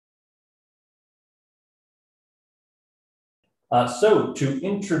So to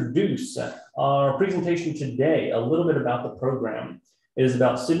introduce our presentation today, a little bit about the program. It is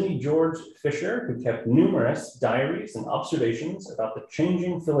about Sidney George Fisher, who kept numerous diaries and observations about the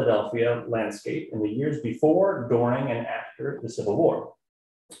changing Philadelphia landscape in the years before, during, and after the Civil War.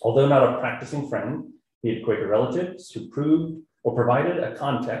 Although not a practicing friend, he had Quaker relatives who proved or provided a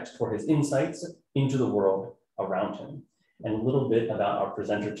context for his insights into the world around him. And a little bit about our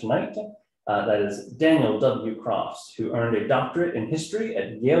presenter tonight. That is Daniel W. Crofts, who earned a doctorate in history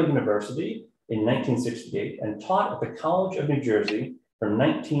at Yale University in 1968 and taught at the College of New Jersey from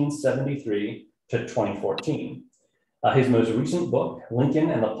 1973 to 2014. His most recent book, Lincoln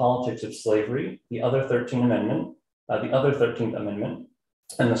and the Politics of Slavery, the Other Thirteenth Amendment,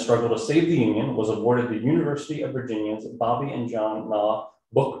 and the Struggle to Save the Union, was awarded the University of Virginia's Bobbie and John Law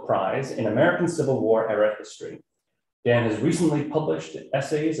Book Prize in American Civil War era history. Dan has recently published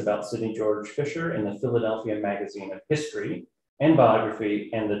essays about Sidney George Fisher in the Philadelphia Magazine of History and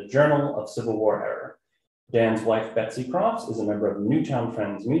Biography and the Journal of Civil War Era. Dan's wife, Betsy Crofts, is a member of Newtown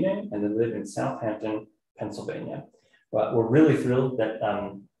Friends Meeting, and they live in Southampton, Pennsylvania. But we're really thrilled that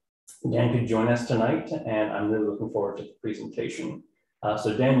Dan could join us tonight, and I'm really looking forward to the presentation.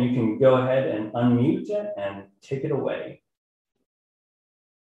 So Dan, you can go ahead and unmute and take it away.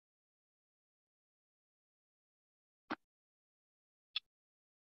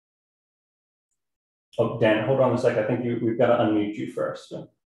 Oh, Dan, hold on a sec. I think we've got to unmute you first. So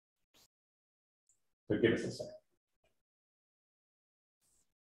give us a sec.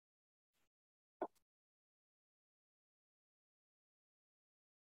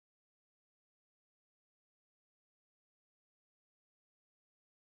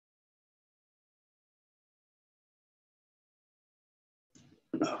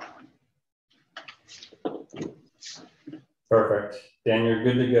 Perfect. Dan, you're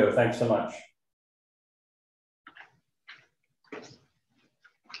good to go. Thanks so much.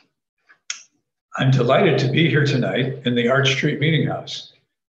 I'm delighted to be here tonight in the Arch Street Meeting House.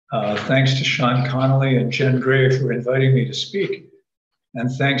 Thanks to Sean Connolly and Jen Gray for inviting me to speak.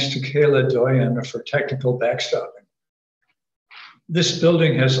 And thanks to Kayla Doyen for technical backstopping. This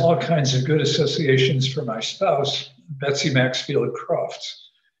building has all kinds of good associations for my spouse, Betsy Maxfield Crofts,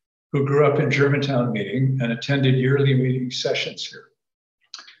 who grew up in Germantown Meeting and attended yearly meeting sessions here.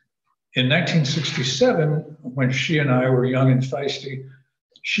 In 1967, when she and I were young and feisty,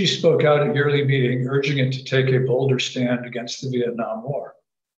 she spoke out at yearly meeting, urging it to take a bolder stand against the Vietnam War.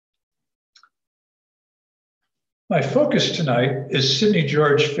 My focus tonight is Sidney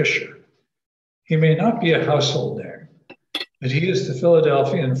George Fisher. He may not be a household name, but he is the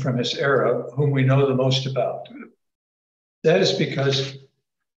Philadelphian from his era whom we know the most about. That is because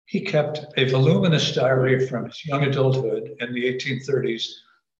he kept a voluminous diary from his young adulthood in the 1830s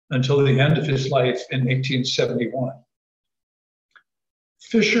until the end of his life in 1871.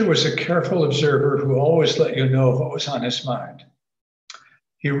 Fisher was a careful observer who always let you know what was on his mind.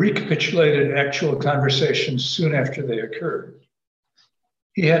 He recapitulated actual conversations soon after they occurred.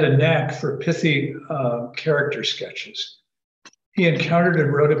 He had a knack for pithy character sketches. He encountered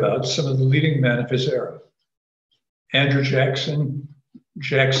and wrote about some of the leading men of his era. Andrew Jackson,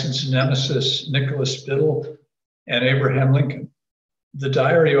 Jackson's nemesis, Nicholas Biddle, and Abraham Lincoln. The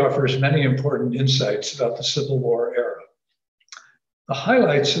diary offers many important insights about the Civil War era. The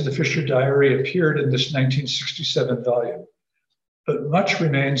highlights of the Fisher Diary appeared in this 1967 volume, but much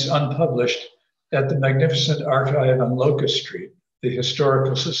remains unpublished at the magnificent archive on Locust Street, the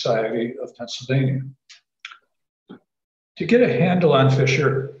Historical Society of Pennsylvania. To get a handle on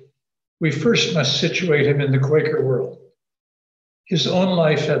Fisher, we first must situate him in the Quaker world. His own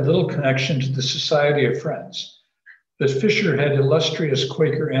life had little connection to the Society of Friends, but Fisher had illustrious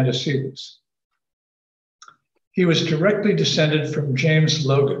Quaker antecedents. He was directly descended from James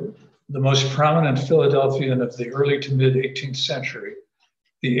Logan, the most prominent Philadelphian of the early to mid 18th century,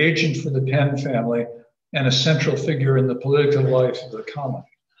 the agent for the Penn family, and a central figure in the political life of the colony.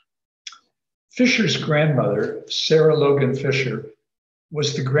 Fisher's grandmother, Sarah Logan Fisher,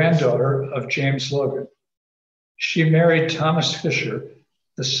 was the granddaughter of James Logan. She married Thomas Fisher,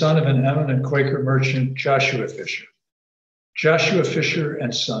 the son of an eminent Quaker merchant, Joshua Fisher. Joshua Fisher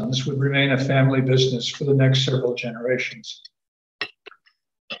and Sons would remain a family business for the next several generations.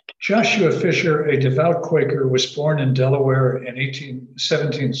 Joshua Fisher, a devout Quaker, was born in Delaware in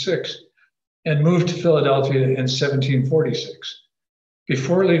 1706 and moved to Philadelphia in 1746.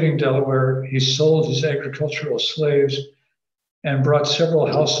 Before leaving Delaware, he sold his agricultural slaves and brought several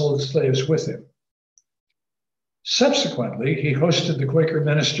household slaves with him. Subsequently, he hosted the Quaker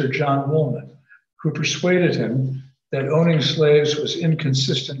minister John Woolman, who persuaded him that owning slaves was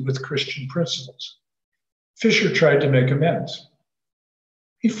inconsistent with Christian principles. Fisher tried to make amends.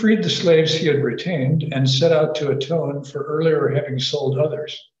 He freed the slaves he had retained and set out to atone for earlier having sold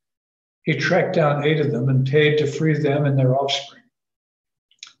others. He tracked down 8 of them and paid to free them and their offspring.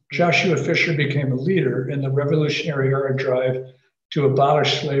 Joshua Fisher became a leader in the Revolutionary Era drive to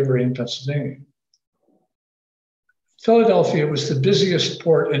abolish slavery in Pennsylvania. Philadelphia was the busiest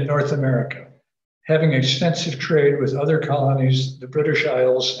port in North America, having extensive trade with other colonies, the British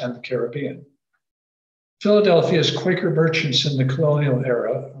Isles, and the Caribbean. Philadelphia's Quaker merchants in the colonial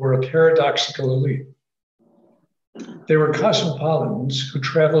era were a paradoxical elite. They were cosmopolitans who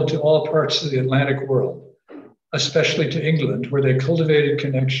traveled to all parts of the Atlantic world, especially to England, where they cultivated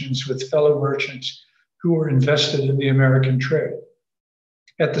connections with fellow merchants who were invested in the American trade.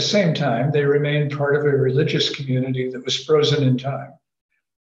 At the same time, they remained part of a religious community that was frozen in time.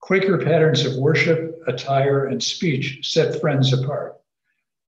 Quaker patterns of worship, attire, and speech set Friends apart.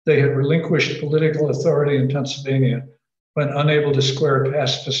 They had relinquished political authority in Pennsylvania when unable to square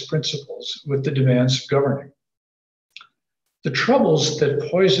pacifist principles with the demands of governing. The troubles that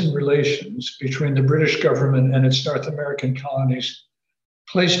poisoned relations between the British government and its North American colonies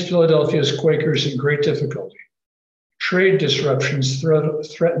placed Philadelphia's Quakers in great difficulty. Trade disruptions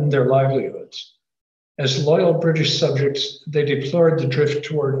threatened their livelihoods. As loyal British subjects, they deplored the drift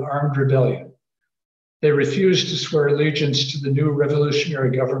toward armed rebellion. They refused to swear allegiance to the new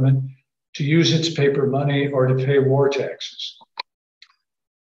revolutionary government, to use its paper money, or to pay war taxes.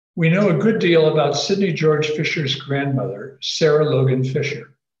 We know a good deal about Sidney George Fisher's grandmother, Sarah Logan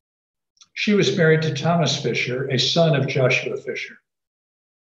Fisher. She was married to Thomas Fisher, a son of Joshua Fisher.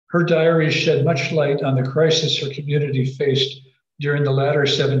 Her diaries shed much light on the crisis her community faced during the latter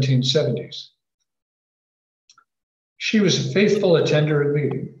 1770s. She was a faithful attender of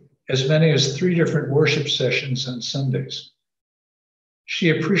meeting, as many as 3 different worship sessions on Sundays. She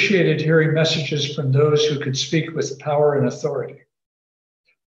appreciated hearing messages from those who could speak with power and authority.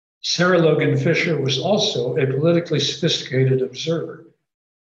 Sarah Logan Fisher was also a politically sophisticated observer.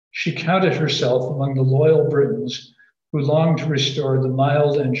 She counted herself among the loyal Britons who longed to restore the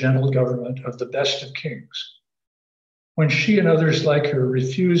mild and gentle government of the best of kings. When she and others like her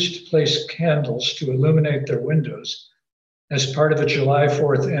refused to place candles to illuminate their windows as part of a July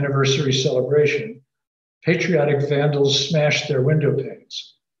 4th anniversary celebration, patriotic vandals smashed their window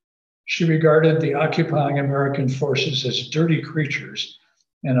panes. She regarded the occupying American forces as dirty creatures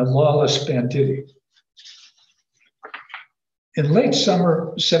and a lawless banditti. In late summer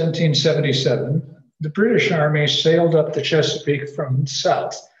 1777, the British Army sailed up the Chesapeake from the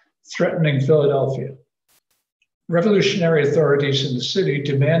south, threatening Philadelphia. Revolutionary authorities in the city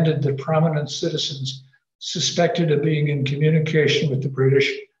demanded that prominent citizens suspected of being in communication with the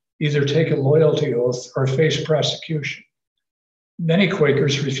British either take a loyalty oath or face prosecution. Many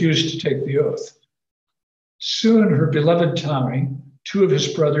Quakers refused to take the oath. Soon, her beloved Tommy, 2 of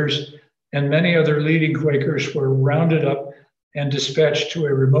his brothers, and many other leading Quakers were rounded up and dispatched to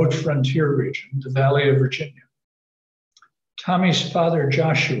a remote frontier region, the Valley of Virginia. Tommy's father,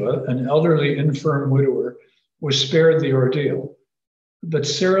 Joshua, an elderly, infirm widower, was spared the ordeal. But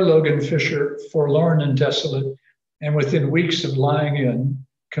Sarah Logan Fisher, forlorn and desolate, and within weeks of lying in,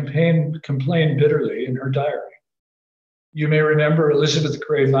 complained bitterly in her diary. You may remember Elizabeth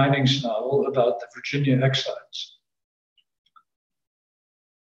Gray Vining's novel about the Virginia exiles.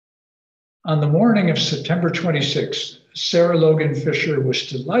 On the morning of September 26, Sarah Logan Fisher was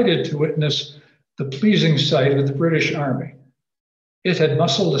delighted to witness the pleasing sight of the British Army. It had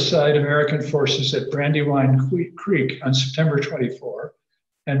muscled aside American forces at Brandywine Creek on September 24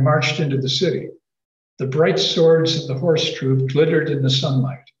 and marched into the city. The bright swords of the horse troop glittered in the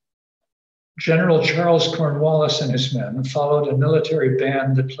sunlight. General Charles Cornwallis and his men followed a military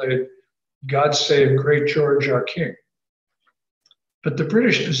band that played God Save Great George Our King. But the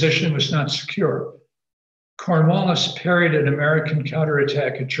British position was not secure. Cornwallis parried an American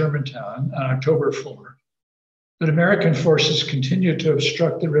counterattack at Germantown on October 4, but American forces continued to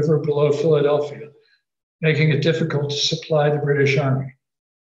obstruct the river below Philadelphia, making it difficult to supply the British Army.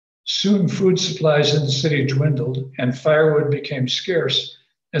 Soon, food supplies in the city dwindled and firewood became scarce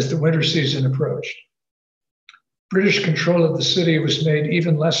as the winter season approached. British control of the city was made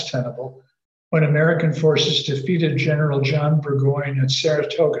even less tenable when American forces defeated General John Burgoyne at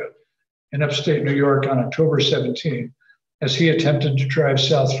Saratoga in upstate New York on October 17, as he attempted to drive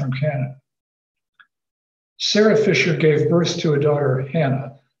south from Canada. Sarah Fisher gave birth to a daughter,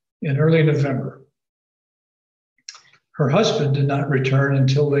 Hannah, in early November. Her husband did not return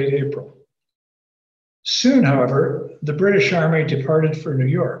until late April. Soon, however, the British Army departed for New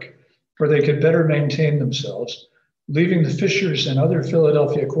York, where they could better maintain themselves, leaving the Fishers and other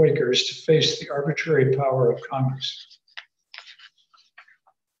Philadelphia Quakers to face the arbitrary power of Congress.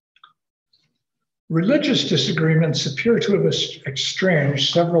 Religious disagreements appear to have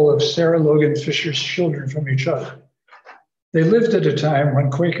estranged several of Sarah Logan Fisher's children from each other. They lived at a time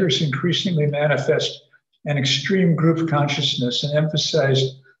when Quakers increasingly manifest an extreme group consciousness and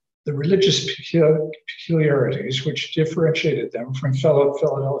emphasized the religious peculiarities which differentiated them from fellow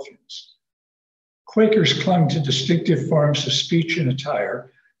Philadelphians. Quakers clung to distinctive forms of speech and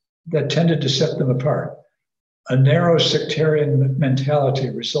attire that tended to set them apart. A narrow sectarian mentality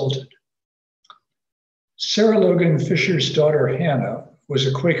resulted. Sarah Logan Fisher's daughter, Hannah, was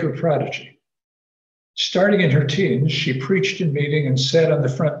a Quaker prodigy. Starting in her teens, she preached in meeting and sat on the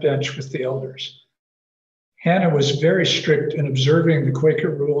front bench with the elders. Hannah was very strict in observing the Quaker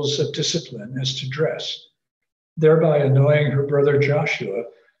rules of discipline as to dress, thereby annoying her brother Joshua,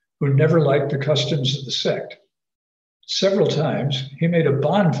 who never liked the customs of the sect. Several times, he made a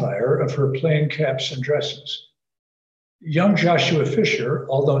bonfire of her plain caps and dresses. Young Joshua Fisher,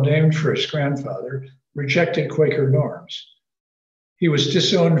 although named for his grandfather, rejected Quaker norms. He was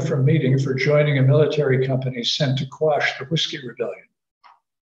disowned from meeting for joining a military company sent to quash the Whiskey Rebellion.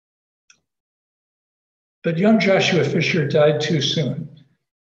 But young Joshua Fisher died too soon.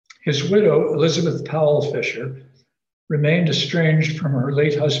 His widow, Elizabeth Powell Fisher, remained estranged from her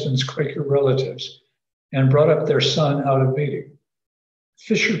late husband's Quaker relatives and brought up their son out of meeting.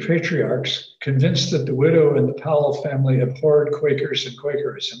 Fisher patriarchs, convinced that the widow and the Powell family abhorred Quakers and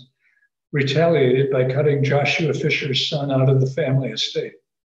Quakerism, retaliated by cutting Joshua Fisher's son out of the family estate.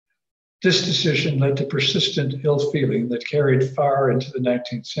 This decision led to persistent ill feeling that carried far into the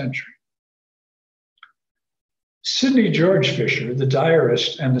 19th century. Sidney George Fisher, the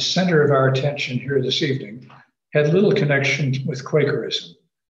diarist and the center of our attention here this evening, had little connection with Quakerism.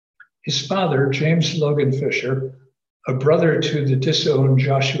 His father, James Logan Fisher, a brother to the disowned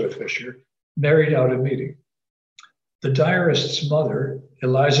Joshua Fisher, married out of meeting. The diarist's mother,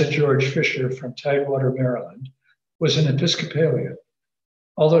 Eliza George Fisher from Tidewater, Maryland, was an Episcopalian.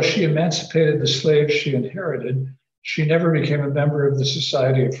 Although she emancipated the slaves she inherited, she never became a member of the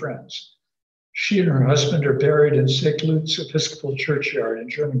Society of Friends. She and her husband are buried in St. Luke's Episcopal Churchyard in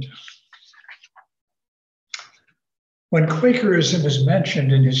Germantown. When Quakerism is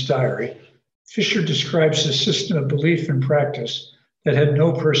mentioned in his diary, Fisher describes a system of belief and practice that had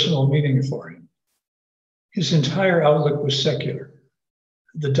no personal meaning for him. His entire outlook was secular.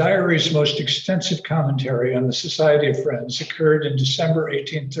 The diary's most extensive commentary on the Society of Friends occurred in December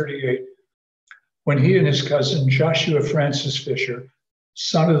 1838, when he and his cousin Joshua Francis Fisher,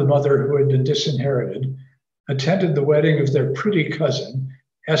 son of the mother who had been disinherited, attended the wedding of their pretty cousin,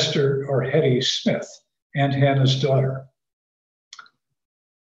 Esther or Hetty Smith, Aunt Hannah's daughter.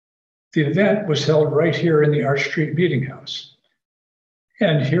 The event was held right here in the Arch Street Meeting House.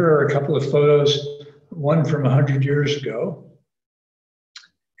 And here are a couple of photos, one from 100 years ago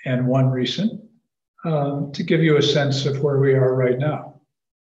and one recent, to give you a sense of where we are right now.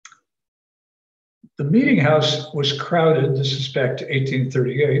 The meeting house was crowded, this is back to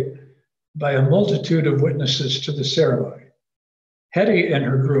 1838, by a multitude of witnesses to the ceremony. Hetty and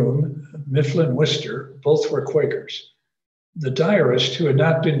her groom, Mifflin Wister, both were Quakers. The diarist, who had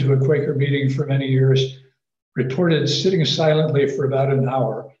not been to a Quaker meeting for many years, reported sitting silently for about an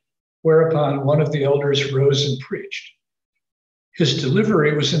hour, whereupon one of the elders rose and preached. His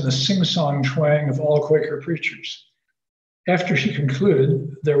delivery was in the sing-song twang of all Quaker preachers. After he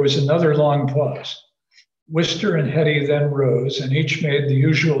concluded, there was another long pause. Wister and Hetty then rose, and each made the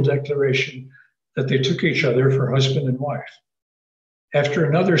usual declaration that they took each other for husband and wife. After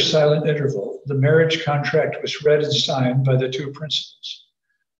another silent interval, the marriage contract was read and signed by the two principals.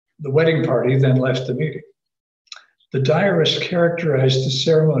 The wedding party then left the meeting. The diarist characterized the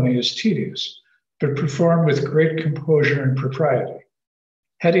ceremony as tedious, but performed with great composure and propriety.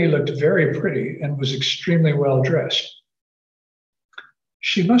 Hetty looked very pretty and was extremely well dressed.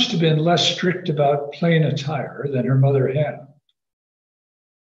 She must have been less strict about plain attire than her mother Hannah.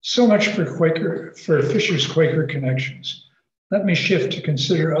 So much for Fisher's Quaker connections. Let me shift to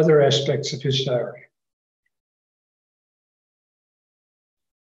consider other aspects of his diary.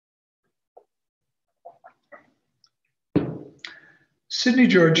 Sidney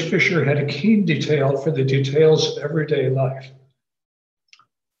George Fisher had a keen detail for the details of everyday life.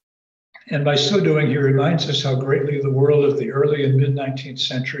 And by so doing, he reminds us how greatly the world of the early and mid-19th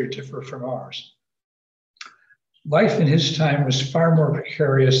century differ from ours. Life in his time was far more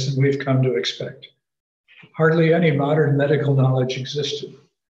precarious than we've come to expect. Hardly any modern medical knowledge existed.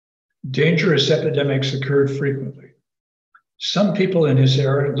 Dangerous epidemics occurred frequently. Some people in his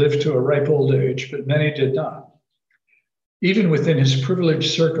era lived to a ripe old age, but many did not. Even within his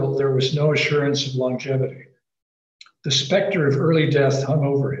privileged circle, there was no assurance of longevity. The specter of early death hung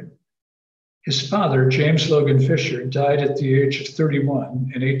over him. His father, James Logan Fisher, died at the age of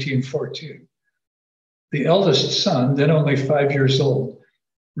 31 in 1814. The eldest son, then only 5 years old,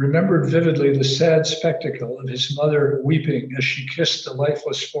 remembered vividly the sad spectacle of his mother weeping as she kissed the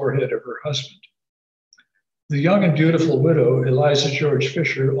lifeless forehead of her husband. The young and beautiful widow, Eliza George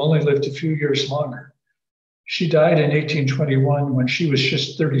Fisher, only lived a few years longer. She died in 1821 when she was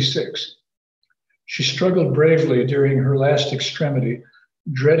just 36. She struggled bravely during her last extremity,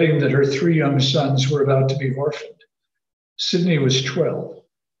 dreading that her 3 young sons were about to be orphaned. Sidney was 12.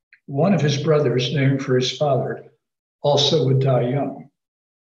 One of his brothers, named for his father, also would die young.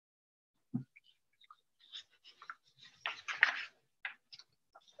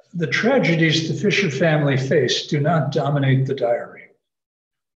 The tragedies the Fisher family faced do not dominate the diary.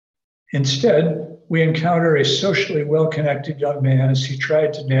 Instead, we encounter a socially well-connected young man as he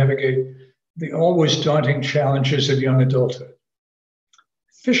tried to navigate the always daunting challenges of young adulthood.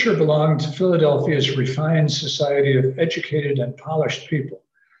 Fisher belonged to Philadelphia's refined society of educated and polished people,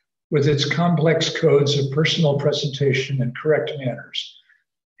 with its complex codes of personal presentation and correct manners,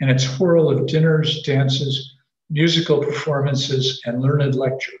 and its whirl of dinners, dances, musical performances, and learned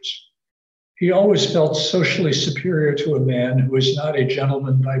lectures. He always felt socially superior to a man who was not a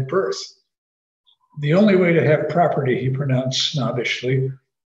gentleman by birth. The only way to have property, he pronounced snobbishly,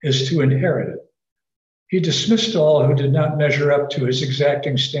 is to inherit it. He dismissed all who did not measure up to his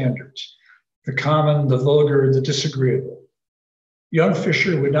exacting standards, the common, the vulgar, the disagreeable. Young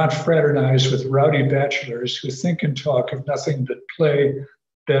Fisher would not fraternize with rowdy bachelors who think and talk of nothing but play,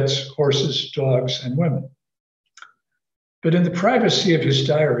 bets, horses, dogs, and women. But in the privacy of his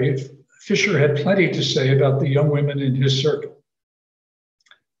diary, Fisher had plenty to say about the young women in his circle.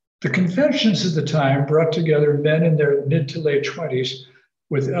 The conventions of the time brought together men in their mid to late 20s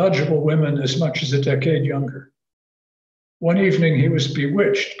with eligible women as much as a decade younger. One evening, he was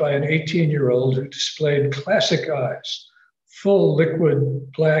bewitched by an 18-year-old who displayed classic eyes, full,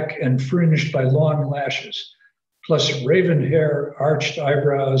 liquid, black, and fringed by long lashes, plus raven hair, arched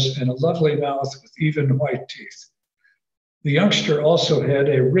eyebrows, and a lovely mouth with even white teeth. The youngster also had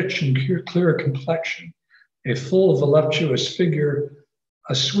a rich and clear complexion, a full, voluptuous figure,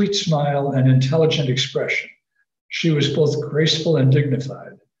 a sweet smile, and intelligent expression. She was both graceful and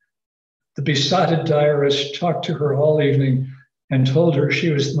dignified. The besotted diarist talked to her all evening and told her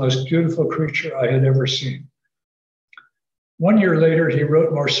she was the most beautiful creature I had ever seen. 1 year later, he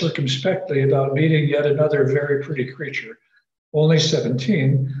wrote more circumspectly about meeting yet another very pretty creature, only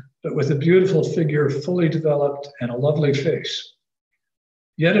 17, but with a beautiful figure fully developed and a lovely face.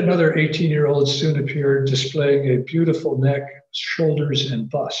 Yet another 18-year-old soon appeared, displaying a beautiful neck, shoulders, and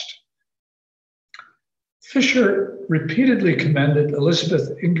bust. Fisher repeatedly commended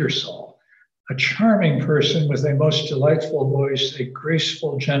Elizabeth Ingersoll, a charming person with a most delightful voice, a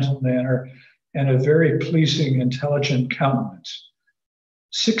graceful, gentle manner, and a very pleasing, intelligent countenance.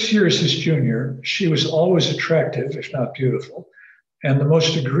 6 years his junior, she was always attractive, if not beautiful, and the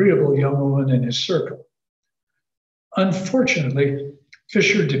most agreeable young woman in his circle. Unfortunately,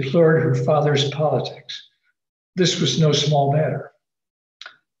 Fisher deplored her father's politics. This was no small matter.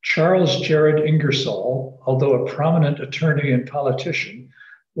 Charles Jared Ingersoll, although a prominent attorney and politician,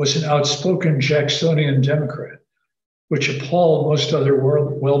 was an outspoken Jacksonian Democrat, which appalled most other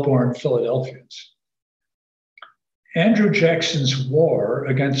well-born Philadelphians. Andrew Jackson's war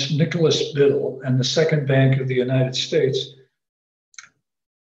against Nicholas Biddle and the Second Bank of the United States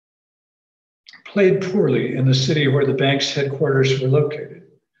played poorly in the city where the bank's headquarters were located.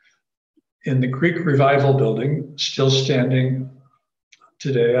 In the Greek Revival building, still standing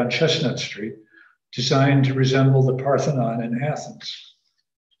today on Chestnut Street, designed to resemble the Parthenon in Athens.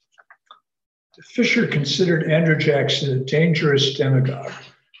 Fisher considered Andrew Jackson a dangerous demagogue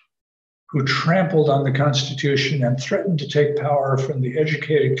who trampled on the Constitution and threatened to take power from the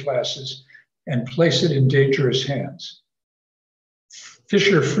educated classes and place it in dangerous hands.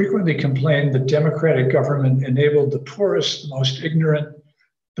 Fisher frequently complained that democratic government enabled the poorest, the most ignorant,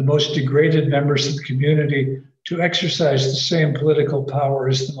 the most degraded members of the community to exercise the same political power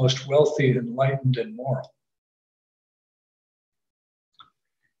as the most wealthy, enlightened, and moral.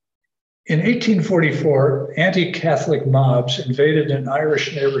 In 1844, anti-Catholic mobs invaded an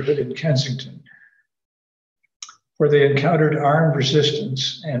Irish neighborhood in Kensington, where they encountered armed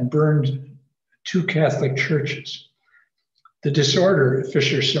resistance and burned 2 Catholic churches. The disorder,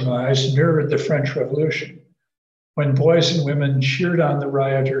 Fisher surmised, mirrored the French Revolution, when boys and women cheered on the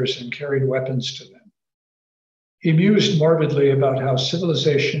rioters and carried weapons to them. He mused morbidly about how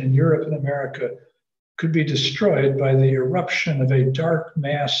civilization in Europe and America could be destroyed by the eruption of a dark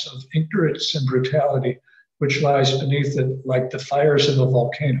mass of ignorance and brutality which lies beneath it like the fires of a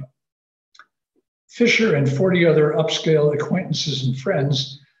volcano. Fisher and 40 other upscale acquaintances and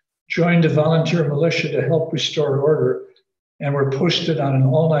friends joined a volunteer militia to help restore order and were posted on an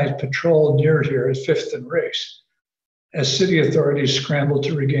all-night patrol near here at 5th and Race as city authorities scrambled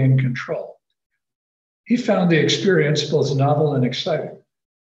to regain control. He found the experience both novel and exciting.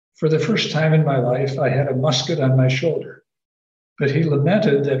 For the first time in my life, I had a musket on my shoulder, but he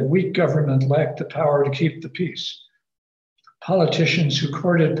lamented that weak government lacked the power to keep the peace. Politicians who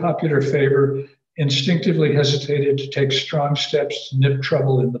courted popular favor instinctively hesitated to take strong steps to nip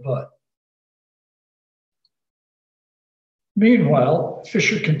trouble in the bud. Meanwhile,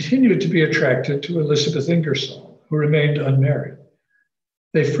 Fisher continued to be attracted to Elizabeth Ingersoll, who remained unmarried.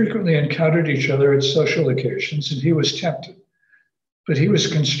 They frequently encountered each other at social occasions, and he was tempted. But he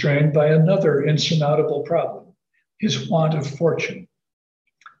was constrained by another insurmountable problem, his want of fortune.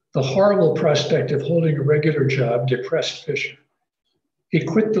 The horrible prospect of holding a regular job depressed Fisher. He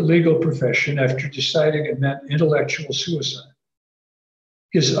quit the legal profession after deciding it meant intellectual suicide.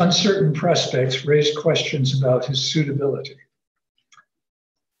 His uncertain prospects raised questions about his suitability.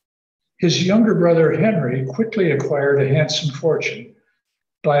 His younger brother, Henry, quickly acquired a handsome fortune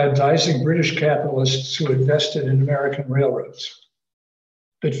by advising British capitalists who invested in American railroads.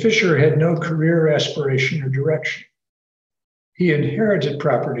 But Fisher had no career aspiration or direction. He inherited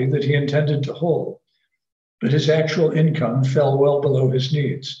property that he intended to hold, but his actual income fell well below his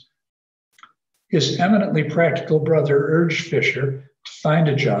needs. His eminently practical brother urged Fisher to find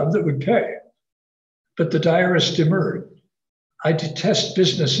a job that would pay, but the diarist demurred. "I detest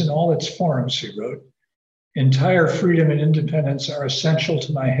business in all its forms," he wrote. "Entire freedom and independence are essential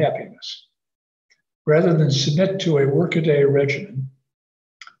to my happiness." Rather than submit to a workaday regimen,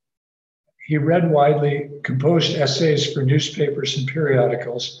 he read widely, composed essays for newspapers and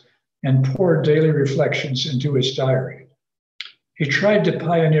periodicals, and poured daily reflections into his diary. He tried to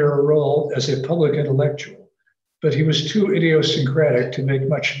pioneer a role as a public intellectual, but he was too idiosyncratic to make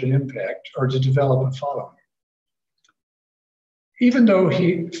much of an impact or to develop a following. Even though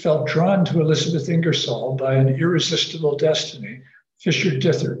he felt drawn to Elizabeth Ingersoll by an irresistible destiny, Fisher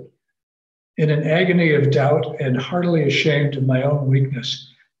dithered. In an agony of doubt and heartily ashamed of my own weakness,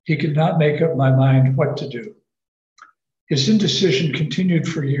 he could not make up my mind what to do. His indecision continued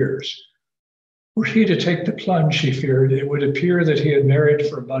for years. Were he to take the plunge, he feared, it would appear that he had married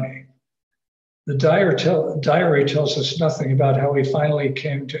for money. The diary tells us nothing about how he finally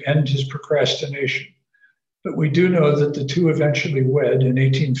came to end his procrastination, but we do know that the two eventually wed in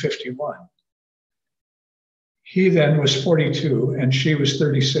 1851. He then was 42 and she was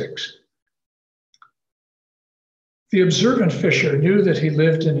 36. The observant Fisher knew that he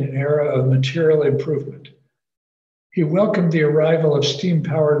lived in an era of material improvement. He welcomed the arrival of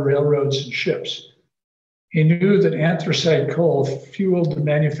steam-powered railroads and ships. He knew that anthracite coal fueled the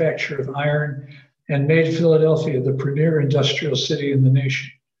manufacture of iron and made Philadelphia the premier industrial city in the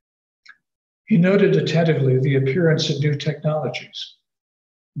nation. He noted attentively the appearance of new technologies.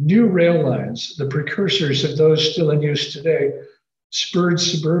 New rail lines, the precursors of those still in use today, spurred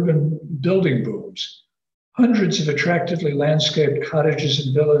suburban building booms. Hundreds of attractively landscaped cottages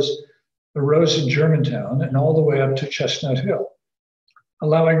and villas arose in Germantown and all the way up to Chestnut Hill,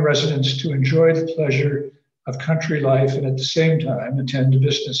 allowing residents to enjoy the pleasure of country life and at the same time attend to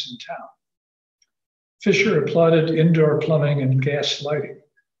business in town. Fisher applauded indoor plumbing and gas lighting,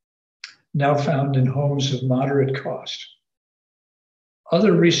 now found in homes of moderate cost.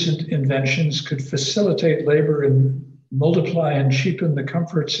 Other recent inventions could facilitate labor and multiply and cheapen the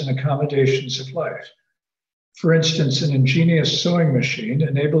comforts and accommodations of life. For instance, an ingenious sewing machine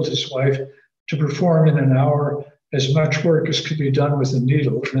enabled his wife to perform in an hour as much work as could be done with a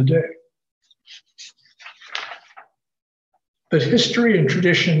needle in a day. But history and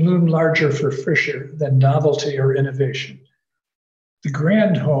tradition loomed larger for Fisher than novelty or innovation. The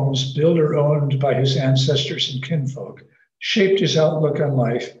grand homes built or owned by his ancestors and kinfolk shaped his outlook on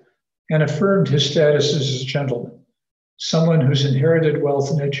life and affirmed his status as a gentleman, someone whose inherited wealth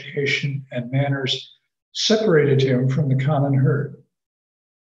and education and manners separated him from the common herd.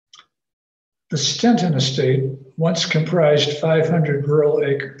 The Stenton estate once comprised 500 rural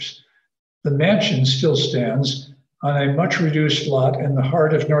acres. The mansion still stands on a much reduced lot in the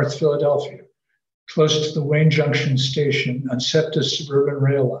heart of North Philadelphia, close to the Wayne Junction station on SEPTA's suburban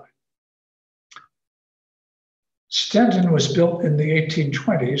rail line. Stenton was built in the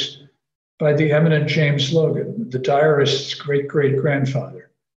 1820s by the eminent James Logan, the diarist's great-great-grandfather.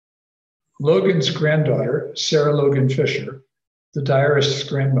 Logan's granddaughter, Sarah Logan Fisher, the diarist's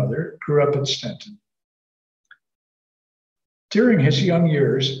grandmother, grew up at Stenton. During his young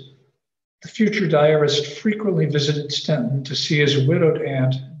years, the future diarist frequently visited Stenton to see his widowed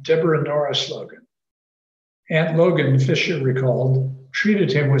aunt, Deborah Norris Logan. Aunt Logan, Fisher recalled,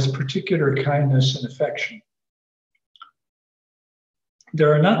 treated him with particular kindness and affection.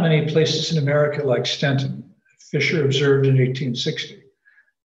 There are not many places in America like Stenton, Fisher observed in 1860.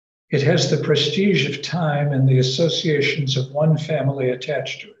 It has the prestige of time and the associations of one family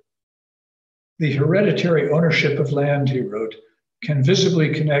attached to it. The hereditary ownership of land, he wrote, can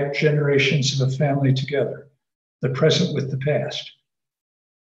visibly connect generations of a family together, the present with the past.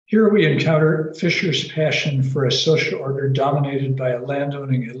 Here we encounter Fisher's passion for a social order dominated by a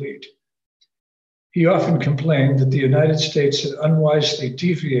landowning elite. He often complained that the United States had unwisely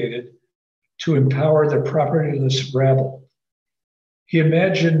deviated to empower the propertyless rabble. He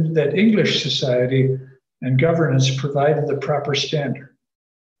imagined that English society and governance provided the proper standard.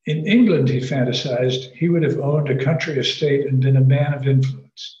 In England, he fantasized, he would have owned a country estate and been a man of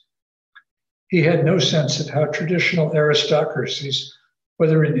influence. He had no sense of how traditional aristocracies,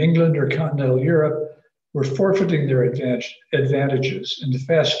 whether in England or continental Europe, were forfeiting their advantages in the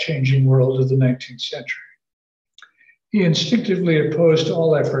fast-changing world of the 19th century. He instinctively opposed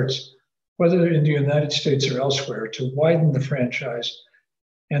all efforts, whether in the United States or elsewhere, to widen the franchise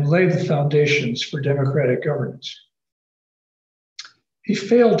and lay the foundations for democratic governance. He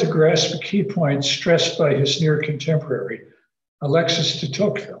failed to grasp a key point stressed by his near contemporary, Alexis de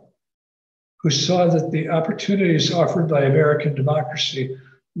Tocqueville, who saw that the opportunities offered by American democracy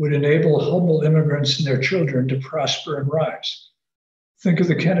would enable humble immigrants and their children to prosper and rise. Think of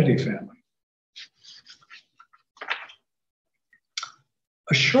the Kennedy family.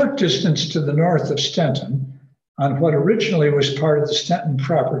 A short distance to the north of Stenton, on what originally was part of the Stenton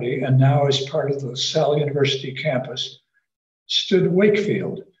property and now is part of the LaSalle University campus, stood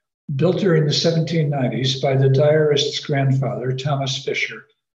Wakefield, built during the 1790s by the diarist's grandfather, Thomas Fisher,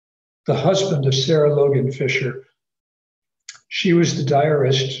 the husband of Sarah Logan Fisher. She was the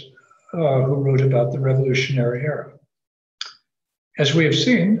diarist who wrote about the Revolutionary era. As we have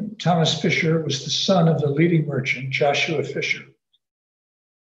seen, Thomas Fisher was the son of the leading merchant, Joshua Fisher.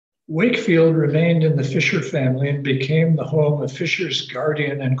 Wakefield remained in the Fisher family and became the home of Fisher's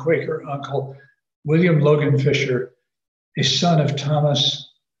guardian and Quaker uncle, William Logan Fisher, a son of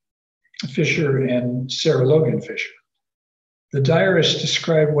Thomas Fisher and Sarah Logan Fisher. The diarist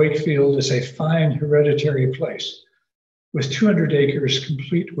described Wakefield as a fine hereditary place, with 200 acres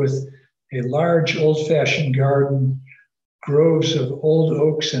complete with a large old-fashioned garden, groves of old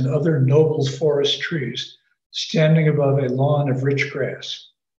oaks and other noble forest trees standing above a lawn of rich grass.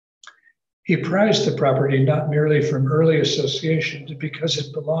 He prized the property not merely from early association, but because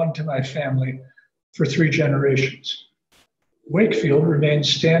it belonged to my family for 3 generations. Wakefield remained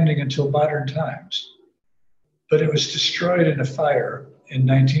standing until modern times, but it was destroyed in a fire in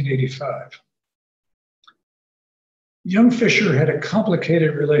 1985. Young Fisher had a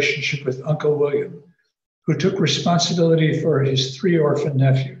complicated relationship with Uncle William, who took responsibility for his 3 orphan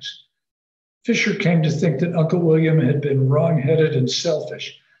nephews. Fisher came to think that Uncle William had been wrong-headed and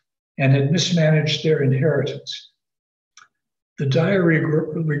selfish and had mismanaged their inheritance. The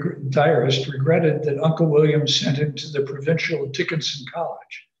diarist regretted that Uncle William sent him to the provincial Dickinson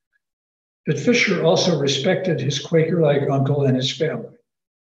College. But Fisher also respected his Quaker-like uncle and his family.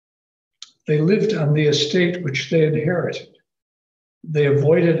 They lived on the estate which they inherited. They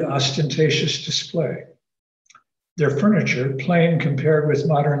avoided ostentatious display. Their furniture, plain compared with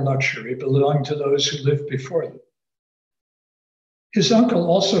modern luxury, belonged to those who lived before them. His uncle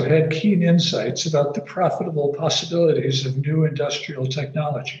also had keen insights about the profitable possibilities of new industrial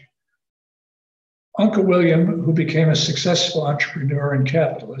technology. Uncle William, who became a successful entrepreneur and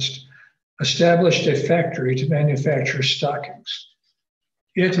capitalist, established a factory to manufacture stockings.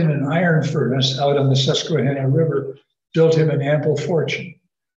 It and an iron furnace out on the Susquehanna River built him an ample fortune.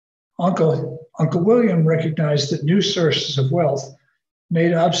 Uncle William recognized that new sources of wealth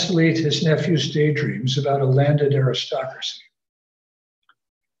made obsolete his nephew's daydreams about a landed aristocracy.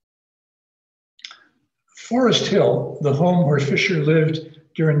 Forest Hill, the home where Fisher lived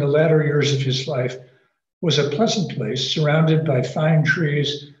during the latter years of his life, was a pleasant place surrounded by fine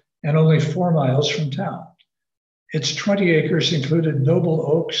trees and only 4 miles from town. Its 20 acres included noble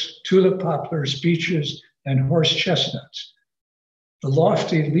oaks, tulip poplars, beeches, and horse chestnuts. The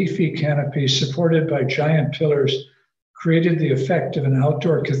lofty leafy canopy supported by giant pillars created the effect of an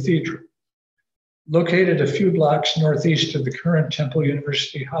outdoor cathedral. Located a few blocks northeast of the current Temple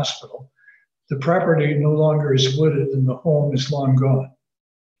University Hospital, the property no longer is wooded and the home is long gone.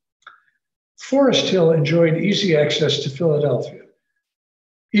 Forest Hill enjoyed easy access to Philadelphia.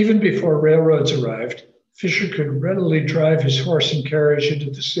 Even before railroads arrived, Fisher could readily drive his horse and carriage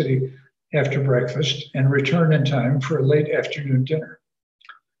into the city after breakfast and return in time for a late afternoon dinner.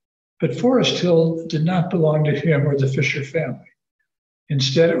 But Forest Hill did not belong to him or the Fisher family.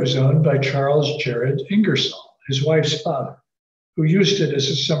 Instead, it was owned by Charles Jared Ingersoll, his wife's father, who used it as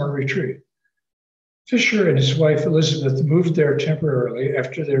a summer retreat. Fisher and his wife Elizabeth moved there temporarily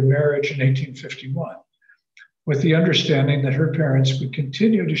after their marriage in 1851, with the understanding that her parents would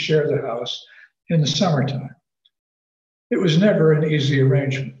continue to share the house in the summertime. It was never an easy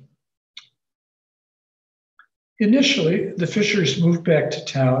arrangement. Initially, the Fishers moved back to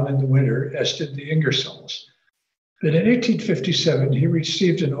town in the winter, as did the Ingersolls. But in 1857, he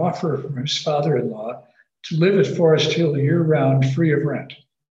received an offer from his father-in-law to live at Forest Hill year-round, free of rent.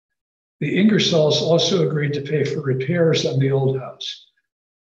 The Ingersolls also agreed to pay for repairs on the old house.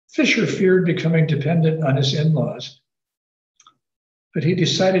 Fisher feared becoming dependent on his in-laws, but he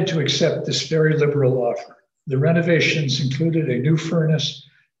decided to accept this very liberal offer. The renovations included a new furnace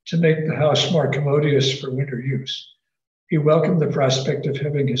to make the house more commodious for winter use. He welcomed the prospect of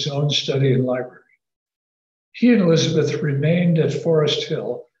having his own study and library. He and Elizabeth remained at Forest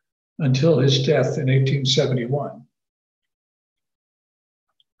Hill until his death in 1871.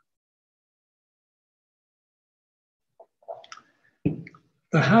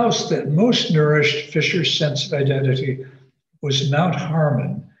 The house that most nourished Fisher's sense of identity was Mount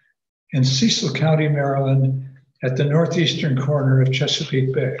Harmon in Cecil County, Maryland, at the northeastern corner of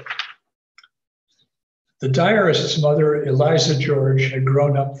Chesapeake Bay. The diarist's mother, Eliza George, had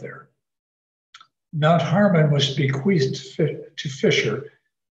grown up there. Mount Harmon was bequeathed to Fisher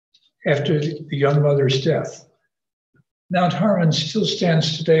after the young mother's death. Mount Harmon still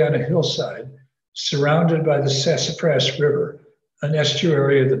stands today on a hillside, surrounded by the Sassafras River, an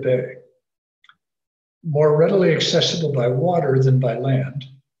estuary of the bay. More readily accessible by water than by land,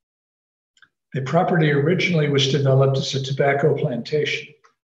 the property originally was developed as a tobacco plantation.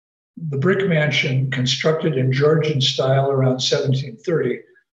 The brick mansion, constructed in Georgian style around 1730,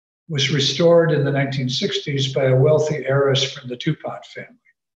 was restored in the 1960s by a wealthy heiress from the DuPont family.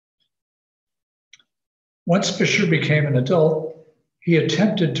 Once Fisher became an adult, he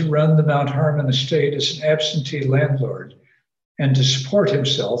attempted to run the Mount Harmon estate as an absentee landlord and to support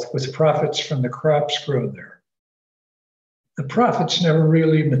himself with profits from the crops grown there. The profits never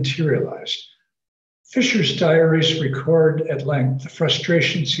really materialized. Fisher's diaries record at length the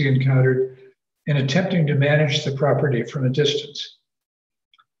frustrations he encountered in attempting to manage the property from a distance.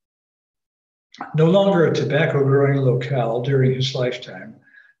 No longer a tobacco growing locale during his lifetime,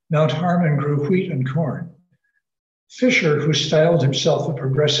 Mount Harmon grew wheat and corn. Fisher, who styled himself a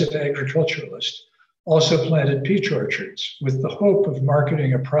progressive agriculturalist, also planted peach orchards with the hope of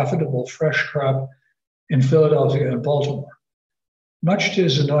marketing a profitable fresh crop in Philadelphia and Baltimore. Much to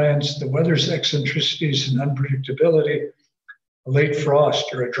his annoyance, the weather's eccentricities and unpredictability, a late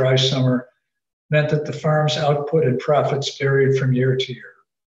frost or a dry summer, meant that the farm's output and profits varied from year to year.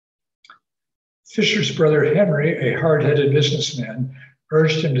 Fisher's brother Henry, a hard-headed businessman,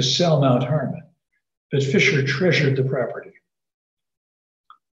 urged him to sell Mount Harmon, but Fisher treasured the property.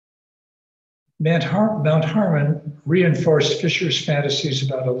 Mount Harmon reinforced Fisher's fantasies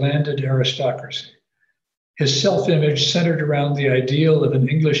about a landed aristocracy. His self-image centered around the ideal of an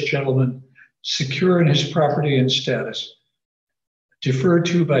English gentleman secure in his property and status, deferred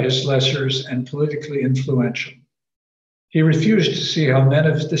to by his lessers and politically influential. He refused to see how men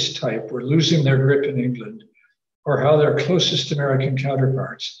of this type were losing their grip in England, or how their closest American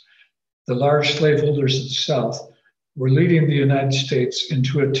counterparts, the large slaveholders of the South, were leading the United States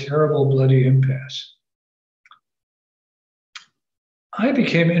into a terrible, bloody impasse. I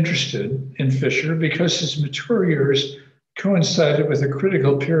became interested in Fisher because his mature years coincided with a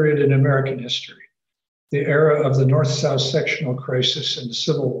critical period in American history, the era of the North-South sectional crisis and the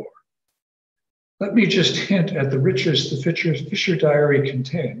Civil War. Let me just hint at the riches the Fisher diary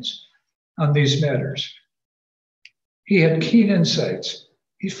contains on these matters. He had keen insights.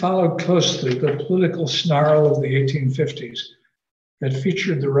 He followed closely the political snarl of the 1850s that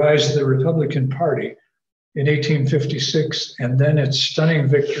featured the rise of the Republican Party in 1856 and then its stunning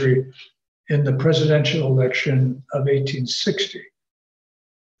victory in the presidential election of 1860.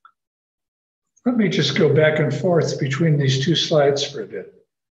 Let me just go back and forth between these two slides for a bit.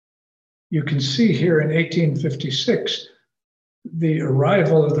 You can see here in 1856, the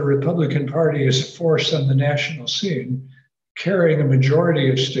arrival of the Republican Party as a force on the national scene, carrying a majority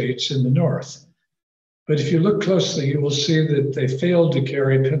of states in the North. But if you look closely, you will see that they failed to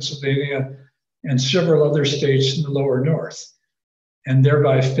carry Pennsylvania and several other states in the lower North, and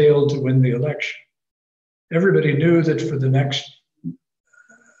thereby failed to win the election. Everybody knew that for the next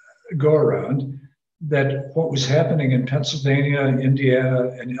go-around, that what was happening in Pennsylvania, Indiana,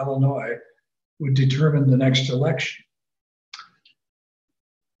 and Illinois would determine the next election.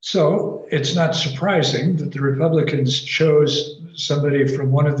 So it's not surprising that the Republicans chose somebody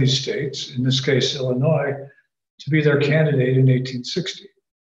from one of these states, in this case, Illinois, to be their candidate in 1860.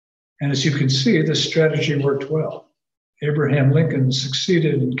 And as you can see, this strategy worked well. Abraham Lincoln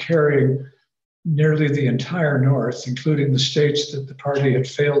succeeded in carrying nearly the entire North, including the states that the party had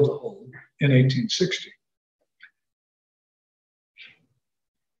failed to hold in 1860.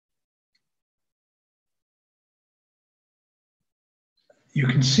 You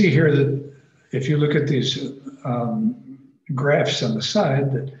can see here that if you look at these graphs on the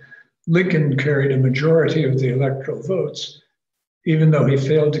side, that Lincoln carried a majority of the electoral votes, even though he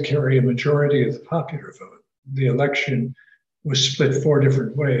failed to carry a majority of the popular vote. The election was split 4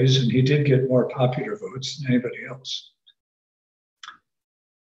 different ways, and he did get more popular votes than anybody else.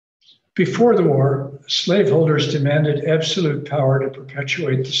 Before the war, slaveholders demanded absolute power to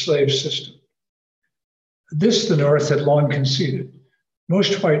perpetuate the slave system. This the North had long conceded.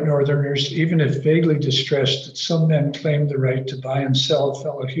 Most white Northerners, even if vaguely distressed that some men claimed the right to buy and sell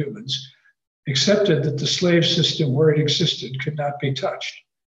fellow humans, accepted that the slave system where it existed could not be touched.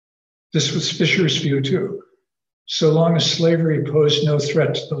 This was Fisher's view too. So long as slavery posed no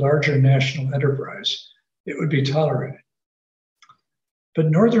threat to the larger national enterprise, it would be tolerated. But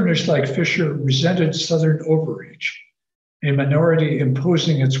Northerners like Fisher resented Southern overreach, a minority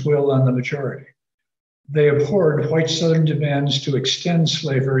imposing its will on the majority. They abhorred white Southern demands to extend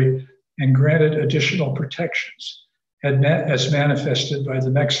slavery and granted additional protections, as manifested by the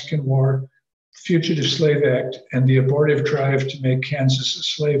Mexican War, Fugitive Slave Act, and the abortive drive to make Kansas a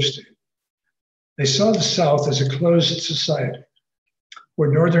slave state. They saw the South as a closed society, where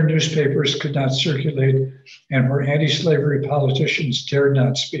Northern newspapers could not circulate and where anti-slavery politicians dared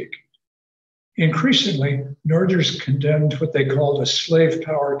not speak. Increasingly, Northerners condemned what they called a slave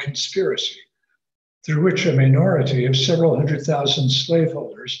power conspiracy, through which a minority of several 100,000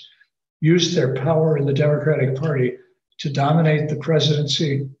 slaveholders used their power in the Democratic Party to dominate the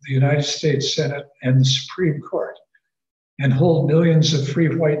presidency, the United States Senate, and the Supreme Court, and hold millions of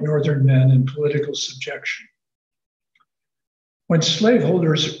free white Northern men in political subjection. When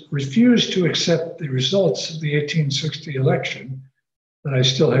slaveholders refused to accept the results of the 1860 election, that I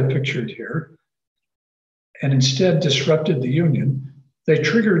still have pictured here, and instead disrupted the Union, they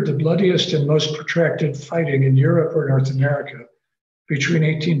triggered the bloodiest and most protracted fighting in Europe or North America between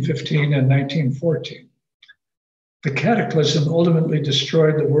 1815 and 1914. The cataclysm ultimately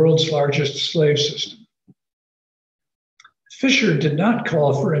destroyed the world's largest slave system. Fisher did not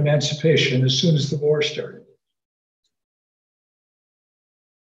call for emancipation as soon as the war started.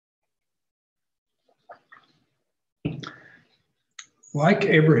 Like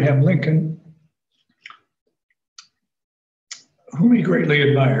Abraham Lincoln, whom he greatly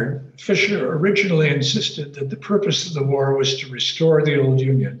admired, Fisher originally insisted that the purpose of the war was to restore the old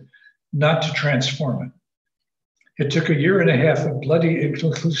Union, not to transform it. It took a year and a half of bloody,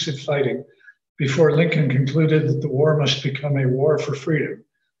 inconclusive fighting before Lincoln concluded that the war must become a war for freedom,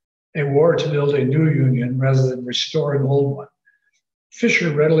 a war to build a new Union rather than restore an old one.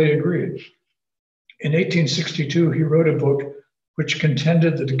 Fisher readily agreed. In 1862, he wrote a book which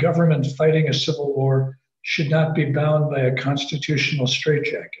contended that the government fighting a civil war should not be bound by a constitutional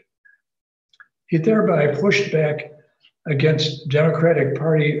straitjacket. He thereby pushed back against Democratic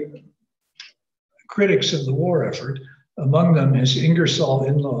Party critics of the war effort, among them his Ingersoll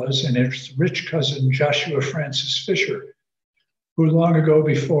in-laws and his rich cousin Joshua Francis Fisher, who long ago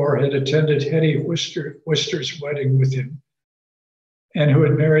before had attended Hetty Wister's wedding with him and who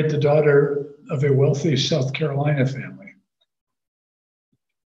had married the daughter of a wealthy South Carolina family.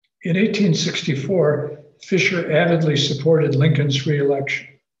 In 1864, Fisher avidly supported Lincoln's re-election.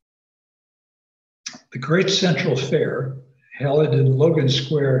 The Great Central Fair, held in Logan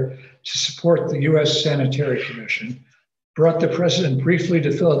Square to support the U.S. Sanitary Commission, brought the president briefly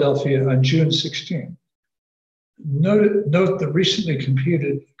to Philadelphia on June 16. Note the recently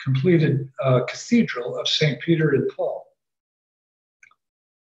completed Cathedral of St. Peter and Paul.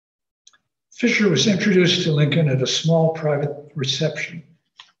 Fisher was introduced to Lincoln at a small private reception.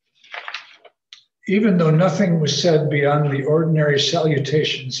 Even though nothing was said beyond the ordinary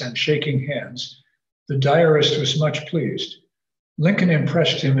salutations and shaking hands, the diarist was much pleased. Lincoln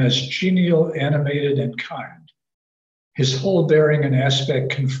impressed him as genial, animated, and kind. His whole bearing and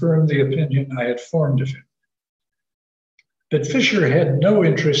aspect confirmed the opinion I had formed of him. But Fisher had no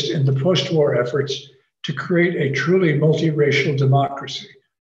interest in the post-war efforts to create a truly multiracial democracy,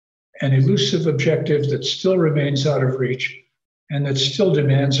 an elusive objective that still remains out of reach and that still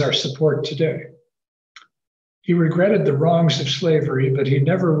demands our support today. He regretted the wrongs of slavery, but he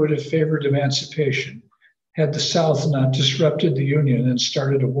never would have favored emancipation had the South not disrupted the Union and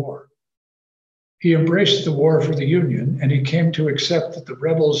started a war. He embraced the war for the Union, and he came to accept that the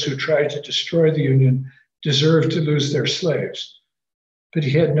rebels who tried to destroy the Union deserved to lose their slaves. But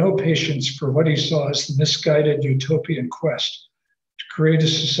he had no patience for what he saw as the misguided utopian quest to create a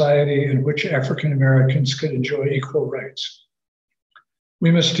society in which African Americans could enjoy equal rights.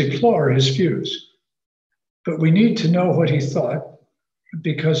 We must deplore his views, but we need to know what he thought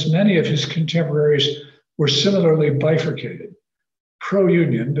because many of his contemporaries were similarly bifurcated,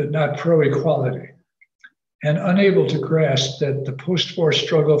 pro-union but not pro-equality, and unable to grasp that the post-war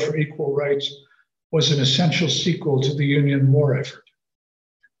struggle for equal rights was an essential sequel to the Union war effort.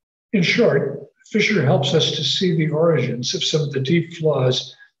 In short, Fisher helps us to see the origins of some of the deep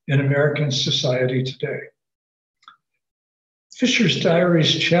flaws in American society today. Fisher's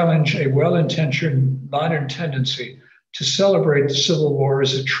diaries challenge a well-intentioned modern tendency to celebrate the Civil War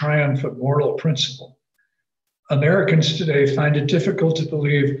as a triumph of moral principle. Americans today find it difficult to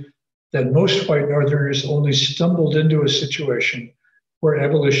believe that most white Northerners only stumbled into a situation where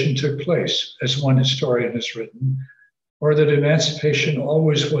abolition took place, as one historian has written, or that emancipation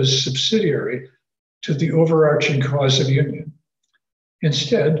always was subsidiary to the overarching cause of union.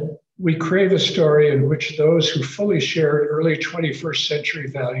 Instead, we crave a story in which those who fully shared early 21st century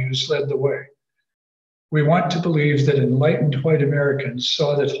values led the way. We want to believe that enlightened white Americans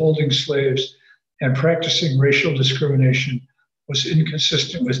saw that holding slaves and practicing racial discrimination was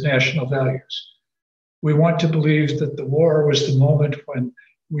inconsistent with national values. We want to believe that the war was the moment when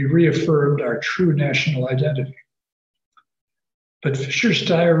we reaffirmed our true national identity. But Fisher's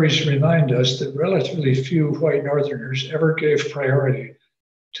diaries remind us that relatively few white Northerners ever gave priority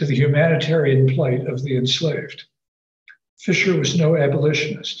to the humanitarian plight of the enslaved. Fisher was no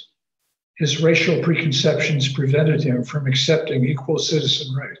abolitionist. His racial preconceptions prevented him from accepting equal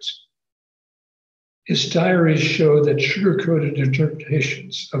citizen rights. His diaries show that sugar-coated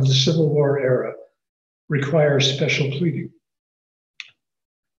interpretations of the Civil War era require special pleading.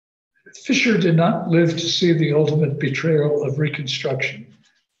 Fisher did not live to see the ultimate betrayal of Reconstruction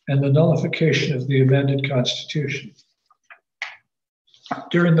and the nullification of the amended Constitution.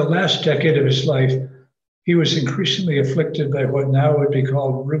 During the last decade of his life, he was increasingly afflicted by what now would be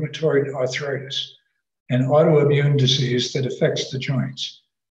called rheumatoid arthritis, an autoimmune disease that affects the joints.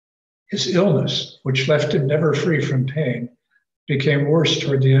 His illness, which left him never free from pain, became worse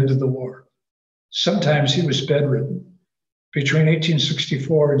toward the end of the war. Sometimes he was bedridden. Between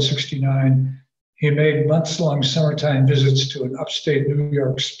 1864 and 69, he made months-long summertime visits to an upstate New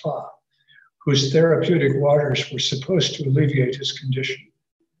York spa, whose therapeutic waters were supposed to alleviate his condition.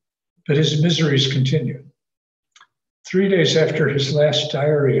 But his miseries continued. 3 days after his last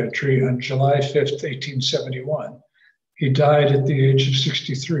diary entry on July 5th, 1871, he died at the age of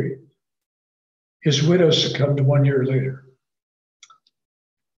 63. His widow succumbed 1 year later.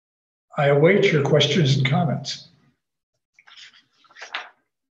 I await your questions and comments.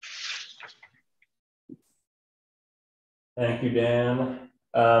 Thank you, Dan.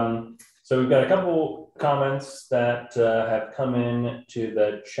 So we've got a couple comments that have come in to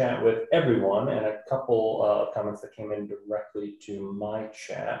the chat with everyone and a couple of comments that came in directly to my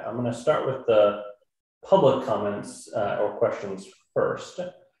chat. I'm going to start with the public comments or questions first.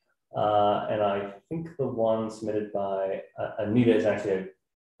 And I think the one submitted by Anita is actually a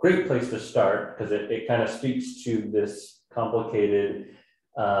great place to start because it kind of speaks to this complicated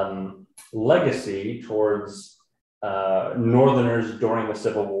legacy towards Northerners during the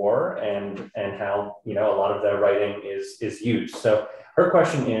Civil War and how, you know, a lot of their writing is used. So her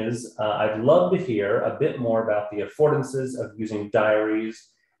question is, I'd love to hear a bit more about the affordances of using diaries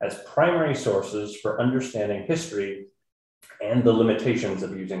as primary sources for understanding history and the limitations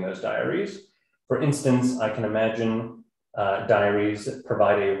of using those diaries. For instance, I can imagine diaries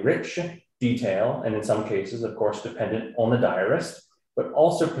provide a rich detail, and in some cases, of course, dependent on the diarist, but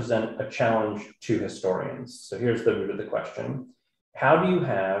also present a challenge to historians. So here's the root of the question. How do you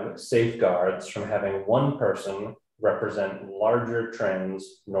have safeguards from having one person represent larger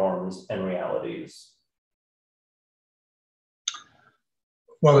trends, norms, and realities?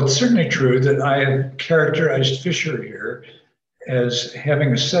 Well, it's certainly true that I have characterized Fisher here as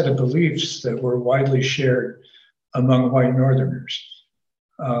having a set of beliefs that were widely shared among white Northerners.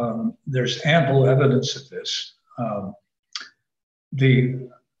 There's ample evidence of this. The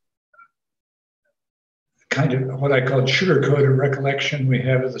kind of what I call sugar-coated recollection we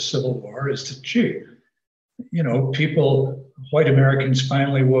have of the Civil War is that, gee, you know, people, white Americans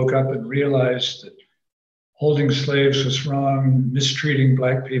finally woke up and realized that holding slaves was wrong, mistreating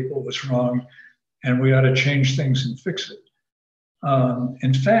Black people was wrong, and we ought to change things and fix it.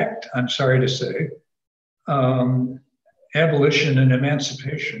 In fact, I'm sorry to say, abolition and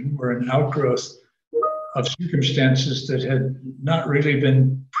emancipation were an outgrowth of circumstances that had not really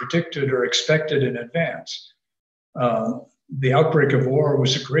been predicted or expected in advance. The outbreak of war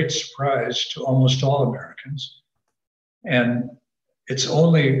was a great surprise to almost all Americans. And it's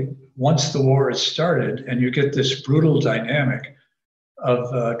only once the war has started and you get this brutal dynamic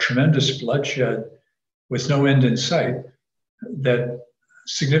of tremendous bloodshed with no end in sight that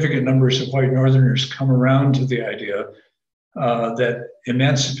significant numbers of white Northerners come around to the idea that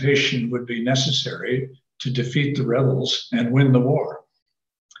emancipation would be necessary to defeat the rebels and win the war.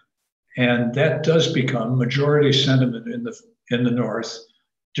 And that does become majority sentiment in the North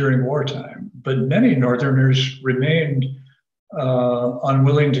during wartime. But many Northerners remained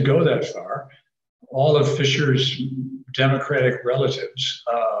unwilling to go that far. All of Fisher's Democratic relatives,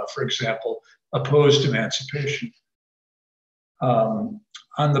 for example, opposed emancipation.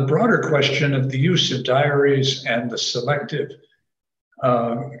 On the broader question of the use of diaries and the selective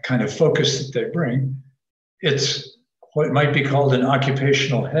kind of focus that they bring, it's what might be called an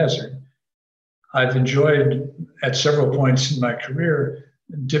occupational hazard. I've enjoyed, at several points in my career,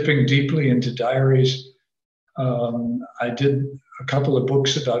 dipping deeply into diaries. I did a couple of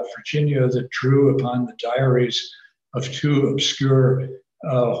books about Virginia that drew upon the diaries of two obscure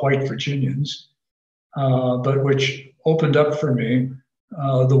white Virginians, but which opened up for me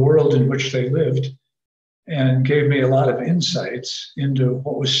the world in which they lived and gave me a lot of insights into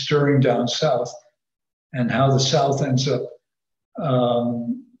what was stirring down south and how the South ends up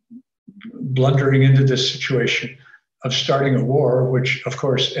blundering into this situation of starting a war, which of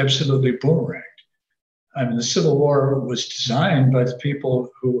course absolutely boomeranged. I mean, the Civil War was designed by the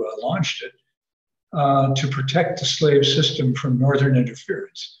people who launched it to protect the slave system from Northern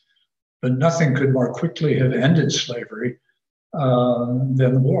interference. But nothing could more quickly have ended slavery than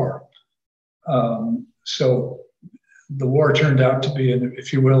the war. So the war turned out to be,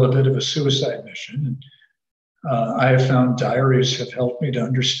 if you will, a bit of a suicide mission. I have found diaries have helped me to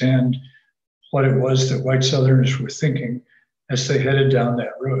understand what it was that white Southerners were thinking as they headed down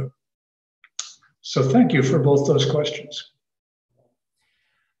that road. So thank you for both those questions.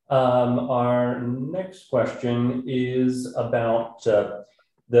 Our next question is about the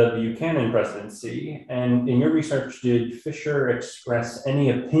Buchanan presidency. And in your research, did Fisher express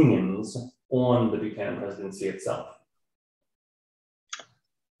any opinions on the Buchanan presidency itself?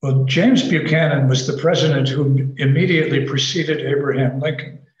 Well, James Buchanan was the president who immediately preceded Abraham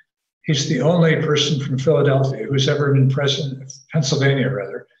Lincoln. He's the only person from Philadelphia who's ever been president, Pennsylvania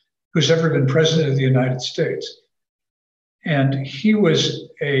rather, who's ever been president of the United States. And he was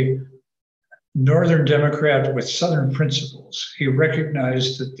a Northern Democrat with Southern principles. He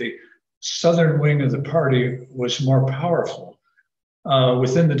recognized that the Southern wing of the party was more powerful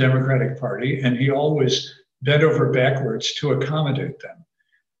within the Democratic Party, and he always bent over backwards to accommodate them.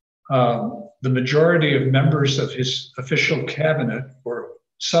 The majority of members of his official cabinet were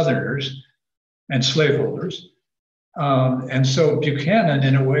Southerners and slaveholders. And so Buchanan,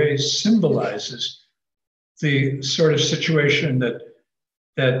 in a way, symbolizes the sort of situation that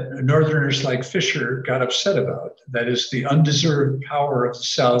Northerners like Fisher got upset about. That is the undeserved power of the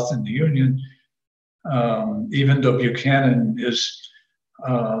South in the Union. Even though Buchanan is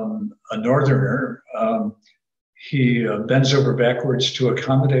a Northerner, he bends over backwards to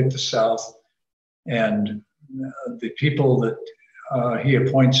accommodate the South, and the people that he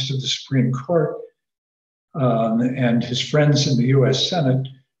appoints to the Supreme Court and his friends in the US Senate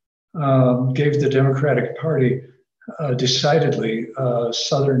gave the Democratic Party decidedly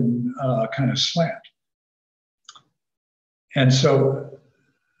Southern kind of slant. And so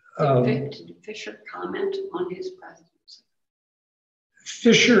did Fisher comment on his presidency?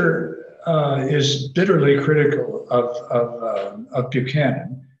 Fisher is bitterly critical of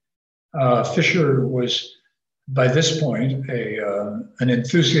Buchanan. Fisher was, by this point, an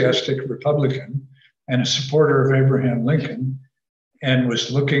enthusiastic Republican and a supporter of Abraham Lincoln, and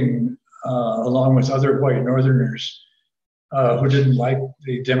was looking, along with other white Northerners who didn't like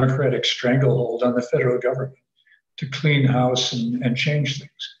the Democratic stranglehold on the federal government, to clean house and change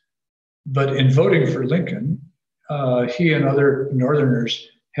things. But in voting for Lincoln, he and other Northerners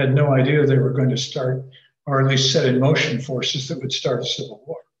had no idea they were going to start, or at least set in motion forces that would start a civil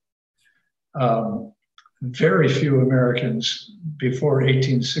war. Very few Americans before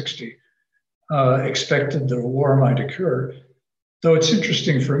 1860 expected the war might occur, though it's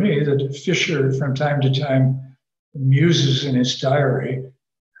interesting for me that Fisher from time to time muses in his diary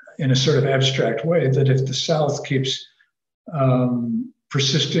in a sort of abstract way that if the South keeps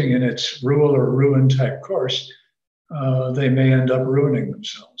persisting in its rule or ruin type course, they may end up ruining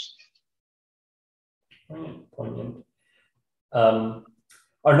themselves. Poignant.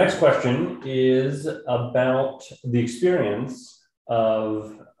 Our next question is about the experience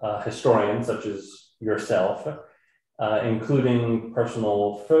of historians such as yourself, including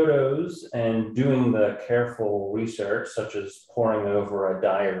personal photos and doing the careful research, such as poring over a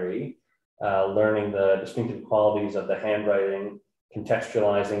diary, learning the distinctive qualities of the handwriting,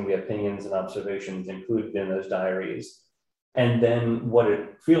 contextualizing the opinions and observations included in those diaries, and then what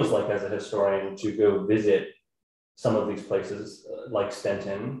it feels like as a historian to go visit some of these places like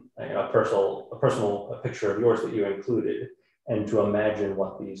Stenton, a personal picture of yours that you included, and to imagine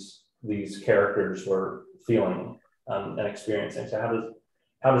what these characters were feeling and experiencing. So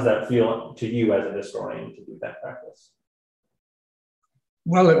how does that feel to you as a historian to do that practice?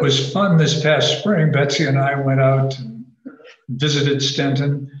 Well, it was fun this past spring. Betsy and I went out and visited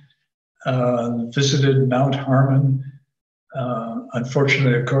Stenton, visited Mount Harmon.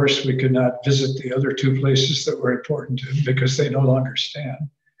 Unfortunately, of course, we could not visit the other two places that were important to him because they no longer stand.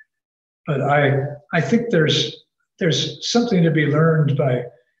 But I think there's something to be learned by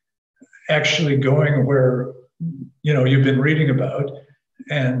actually going where you've been reading about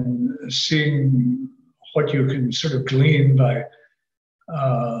and seeing what you can sort of glean by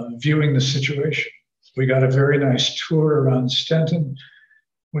viewing the situation. We got a very nice tour around Stenton,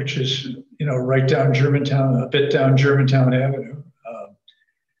 which is right down Germantown, a bit down Germantown Avenue.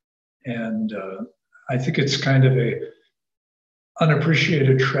 And I think it's kind of a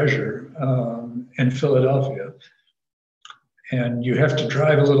unappreciated treasure in Philadelphia. And you have to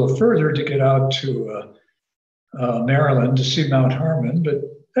drive a little further to get out to Maryland to see Mount Harmon, but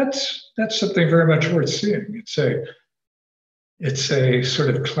that's something very much worth seeing. It's a sort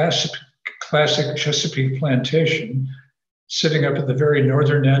of classic Chesapeake plantation sitting up at the very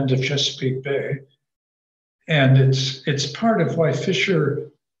northern end of Chesapeake Bay. And it's part of why Fisher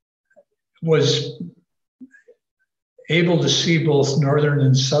was able to see both northern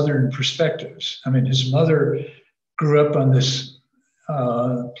and southern perspectives. I mean, his mother grew up on this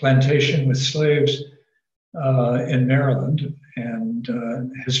plantation with slaves in Maryland, and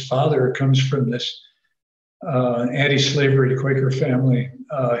his father comes from this anti-slavery Quaker family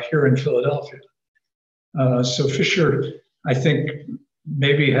here in Philadelphia. So Fisher, I think,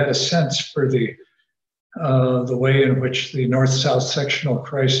 maybe had a sense for the way in which the North-South sectional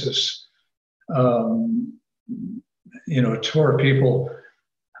crisis tore people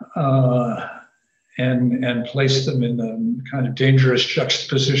and placed them in a kind of dangerous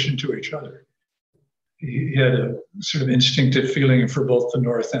juxtaposition to each other. He had a sort of instinctive feeling for both the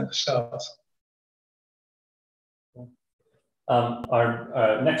North and the South.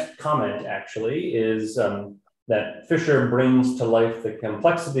 Our next comment actually is that Fisher brings to life the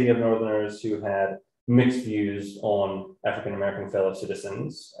complexity of Northerners who had mixed views on African-American fellow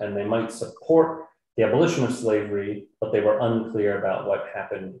citizens, and they might support the abolition of slavery, but they were unclear about what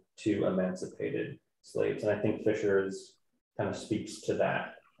happened to emancipated slaves. And I think Fisher kind of speaks to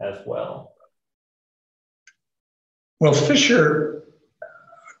that as well. Well, Fisher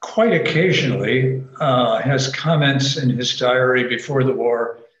quite occasionally has comments in his diary before the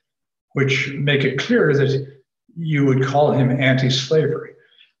war which make it clear that you would call him anti-slavery,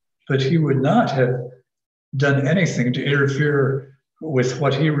 but he would not have done anything to interfere with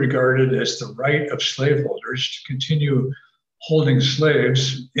what he regarded as the right of slaveholders to continue holding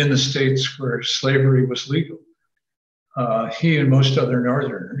slaves in the states where slavery was legal. He and most other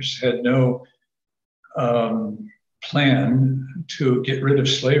Northerners had no plan to get rid of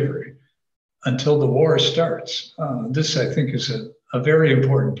slavery until the war starts. This, I think, is a very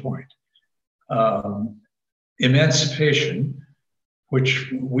important point. Emancipation,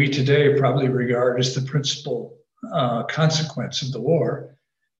 which we today probably regard as the principal consequence of the war,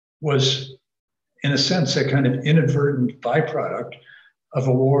 was, in a sense, a kind of inadvertent byproduct of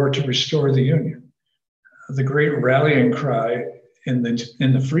a war to restore the Union. The great rallying cry in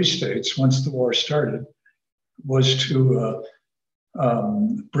the Free States, once the war started, was to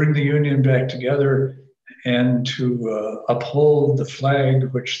bring the Union back together and to uphold the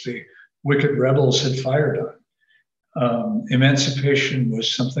flag which the wicked rebels had fired on. Emancipation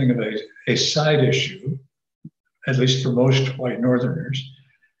was something of a side issue, at least for most white Northerners.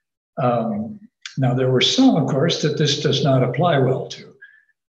 Now, there were some, of course, that this does not apply well to.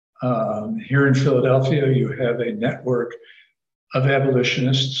 Here in Philadelphia, you have a network of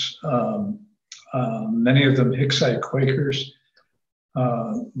abolitionists, many of them Hicksite Quakers,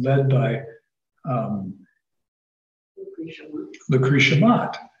 led by Lucretia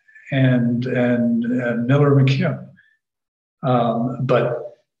Mott and Miller McKim.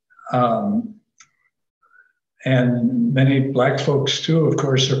 And many Black folks too, of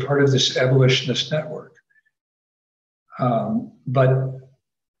course, are part of this abolitionist network. But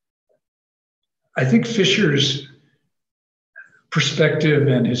I think Fisher's perspective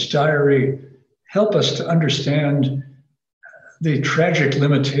and his diary help us to understand the tragic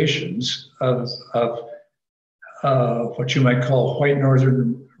limitations of what you might call white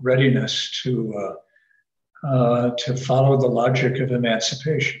Northern readiness to follow the logic of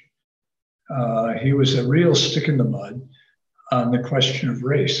emancipation. He was a real stick in the mud on the question of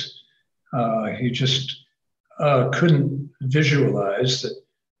race. He just couldn't visualize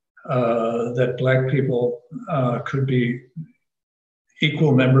that Black people could be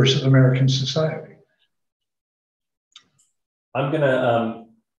equal members of American society. I'm gonna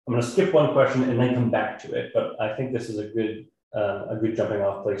skip one question and then come back to it, but I think this is a good jumping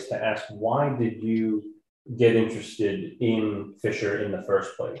off place to ask, why did you get interested in Fisher in the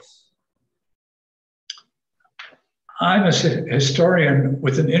first place? I'm a historian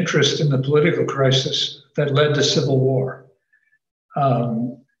with an interest in the political crisis that led to civil war.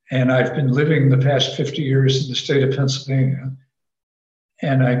 And I've been living the past 50 years in the state of Pennsylvania.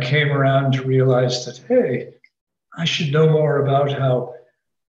 And I came around to realize that, hey, I should know more about how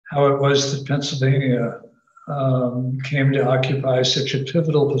it was that Pennsylvania came to occupy such a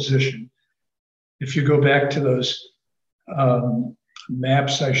pivotal position. If you go back to those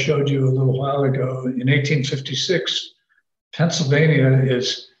maps I showed you a little while ago, in 1856, Pennsylvania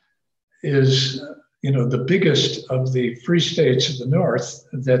is the biggest of the free states of the North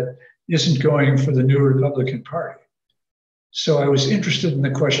that isn't going for the new Republican Party. So I was interested in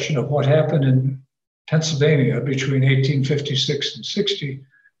the question of what happened in Pennsylvania between 1856 and 60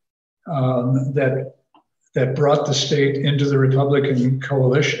 that brought the state into the Republican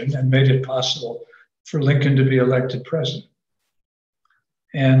coalition and made it possible for Lincoln to be elected president.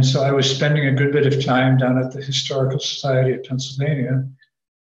 And so I was spending a good bit of time down at the Historical Society of Pennsylvania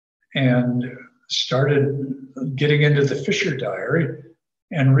and started getting into the Fisher diary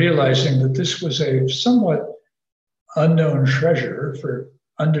and realizing that this was a somewhat unknown treasure for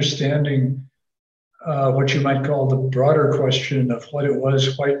understanding what you might call the broader question of what it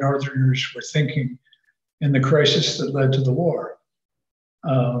was white Northerners were thinking in the crisis that led to the war.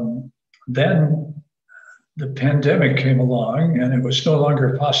 Then the pandemic came along, and it was no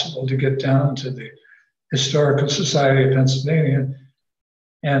longer possible to get down to the Historical Society of Pennsylvania.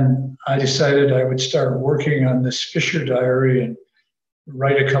 And I decided I would start working on this Fisher diary and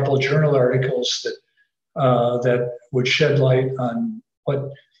write a couple of journal articles that would shed light on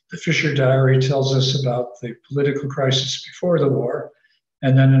what the Fisher diary tells us about the political crisis before the war,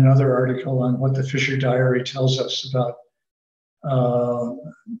 and then another article on what the Fisher diary tells us about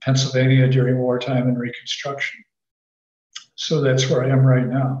Pennsylvania during wartime and Reconstruction. So that's where I am right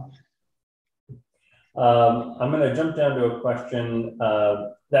now. I'm going to jump down to a question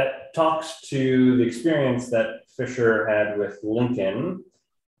that talks to the experience that Fisher had with Lincoln,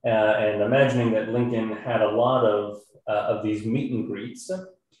 and imagining that Lincoln had a lot of these meet and greets.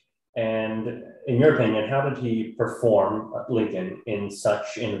 And in your opinion, how did he perform, Lincoln, in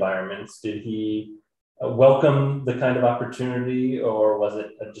such environments? Did he welcome the kind of opportunity, or was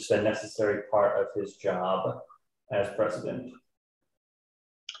it just a necessary part of his job as president?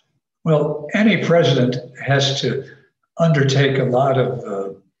 Well, any president has to undertake a lot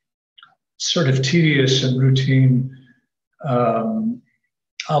of sort of tedious and routine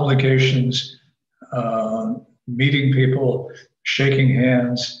obligations, meeting people, shaking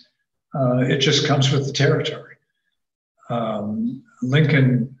hands. It just comes with the territory.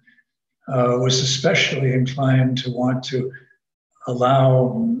 Lincoln was especially inclined to want to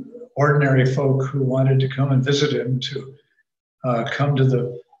allow ordinary folk who wanted to come and visit him to come to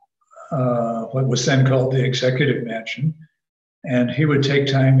the what was then called the Executive Mansion, and he would take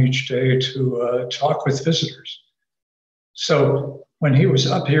time each day to talk with visitors. So when he was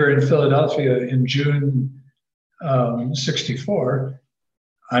up here in Philadelphia in June '64,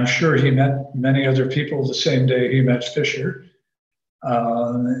 I'm sure he met many other people the same day he met Fisher.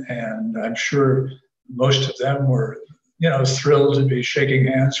 And I'm sure most of them were, thrilled to be shaking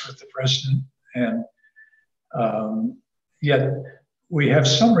hands with the president. And yet we have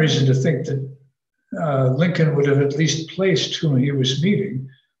some reason to think that Lincoln would have at least placed whom he was meeting,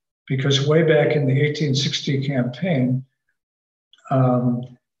 because way back in the 1860 campaign,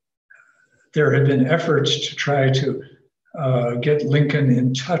 there had been efforts to try to get Lincoln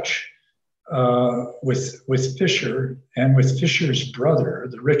in touch with Fisher and with Fisher's brother,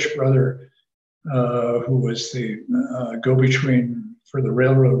 the rich brother who was the go-between for the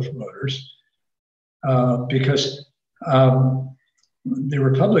railroad promoters, because The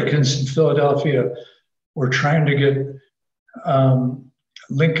Republicans in Philadelphia were trying to get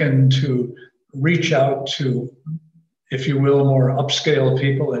Lincoln to reach out to, if you will, more upscale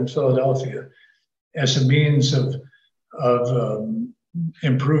people in Philadelphia as a means of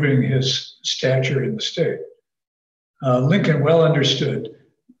improving his stature in the state. Lincoln well understood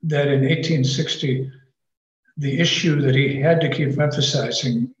that in 1860, the issue that he had to keep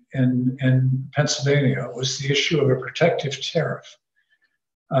emphasizing in Pennsylvania was the issue of a protective tariff.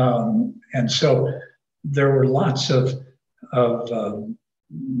 And so there were lots of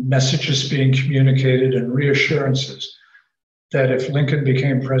messages being communicated and reassurances that if Lincoln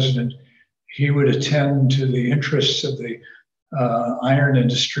became president, he would attend to the interests of the iron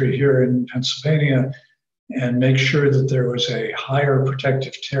industry here in Pennsylvania and make sure that there was a higher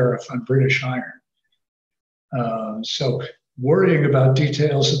protective tariff on British iron. So worrying about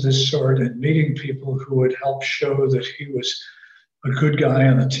details of this sort and meeting people who would help show that he was a good guy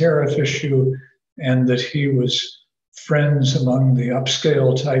on the tariff issue and that he was friends among the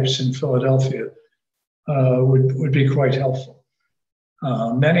upscale types in Philadelphia would be quite helpful.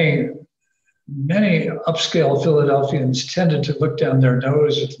 Many upscale Philadelphians tended to look down their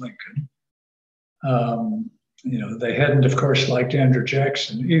nose at Lincoln. They hadn't, of course, liked Andrew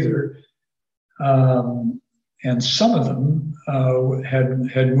Jackson either. And some of them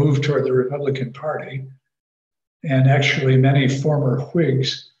had moved toward the Republican Party. And actually, many former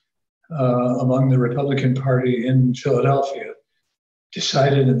Whigs among the Republican Party in Philadelphia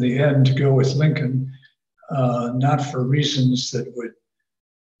decided in the end to go with Lincoln, not for reasons that would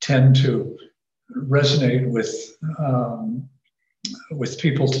tend to resonate with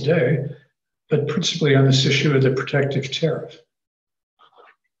people today, but principally on this issue of the protective tariff.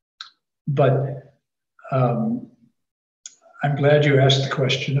 But I'm glad you asked the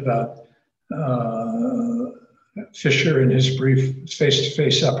question about Fisher and his brief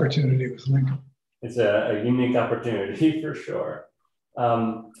face-to-face opportunity with Lincoln. It's a unique opportunity for sure.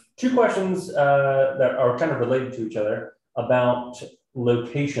 Two questions that are kind of related to each other about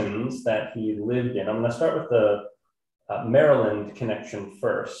locations that he lived in. I'm going to start with the Maryland connection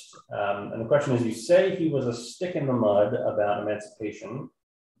first. And the question is, you say he was a stick in the mud about emancipation.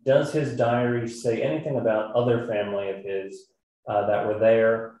 Does his diary say anything about other family of his that were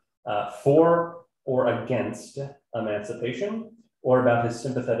there for or against emancipation, or about his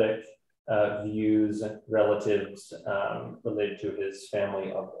sympathetic views, relatives related to his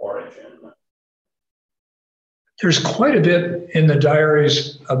family of origin? There's quite a bit in the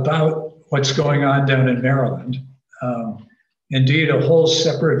diaries about what's going on down in Maryland. Indeed, a whole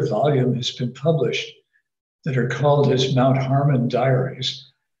separate volume has been published that are called his Mount Harmon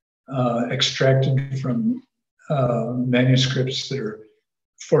Diaries, extracted from manuscripts that are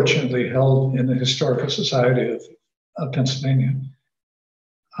fortunately held in the Historical Society of Pennsylvania.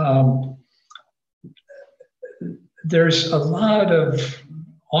 There's a lot of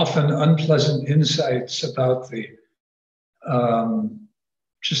often unpleasant insights about the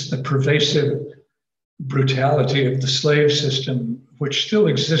just the pervasive brutality of the slave system, which still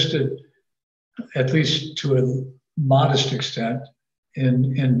existed, at least to a modest extent,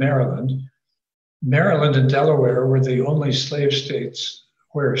 in Maryland. Maryland and Delaware were the only slave states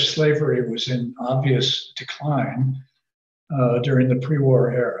where slavery was in obvious decline during the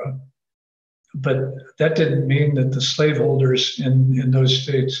pre-war era. But that didn't mean that the slaveholders in those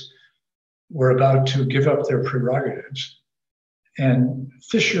states were about to give up their prerogatives. And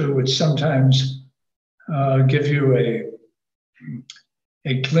Fisher would sometimes give you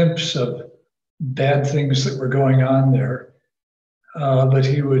a glimpse of bad things that were going on there, but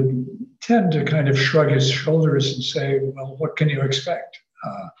he would tend to kind of shrug his shoulders and say, well, what can you expect?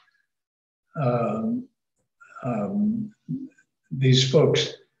 These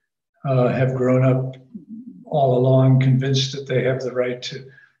folks have grown up all along convinced that they have the right to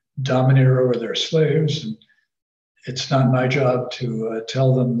domineer over their slaves, and it's not my job to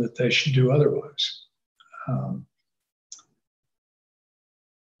tell them that they should do otherwise.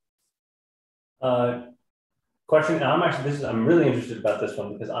 Question, and I'm really interested about this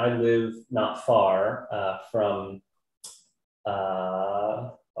one because I live not far from,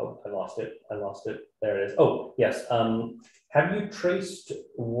 oh, I lost it. There it is. Oh, yes. Have you traced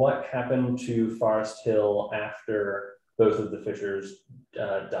what happened to Forest Hill after both of the Fishers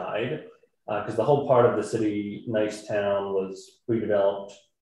died? Because the whole part of the city, nice town, was redeveloped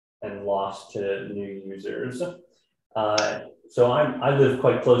and lost to new users. So I live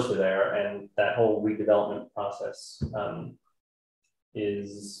quite close to there, and that whole redevelopment process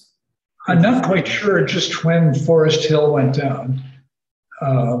is... I'm not quite sure just when Forest Hill went down,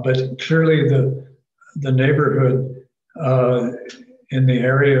 but clearly the neighborhood in the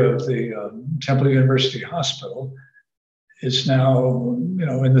area of the Temple University Hospital is now,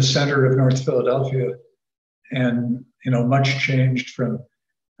 in the center of North Philadelphia, and much changed from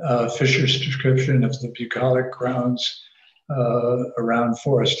Fisher's description of the bucolic grounds around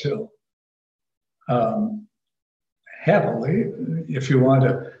Forest Hill. Happily, if you want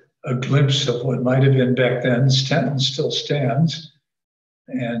a glimpse of what might have been back then, Stenton still stands,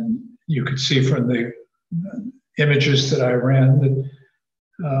 and you could see from the images that I ran that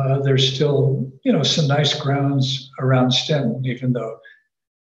there's still, some nice grounds around Stenton, even though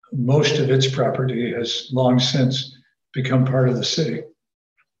most of its property has long since become part of the city.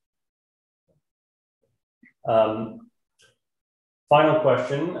 Final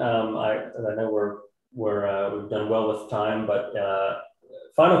question. I know we've done well with time, but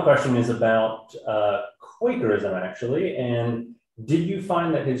final question is about Quakerism, actually. And did you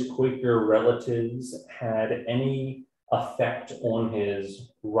find that his Quaker relatives had any effect on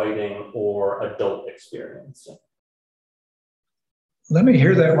his writing or adult experience? Let me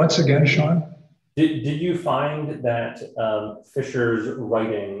hear that once again, Sean. Did you find that Fisher's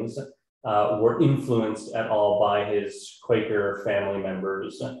writings were influenced at all by his Quaker family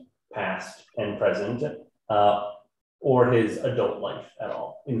members, past and present, or his adult life at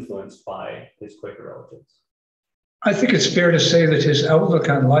all, influenced by his Quaker relatives? I think it's fair to say that his outlook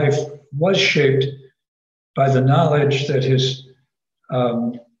on life was shaped by the knowledge that his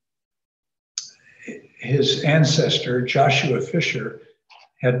ancestor, Joshua Fisher,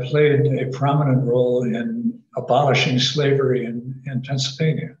 had played a prominent role in abolishing slavery in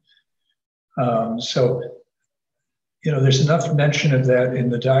Pennsylvania. So, there's enough mention of that in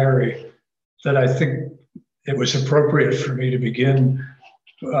the diary that I think it was appropriate for me to begin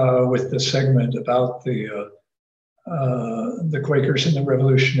with the segment about the Quakers in the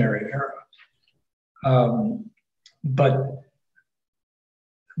Revolutionary era. But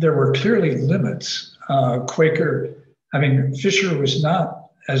there were clearly limits. Fisher was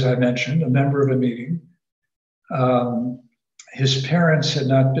not, as I mentioned, a member of a meeting. His parents had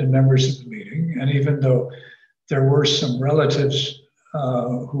not been members of the meeting, and even though there were some relatives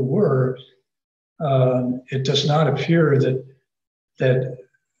who were, it does not appear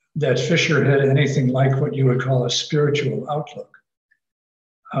that Fisher had anything like what you would call a spiritual outlook.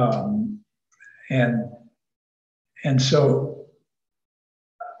 And so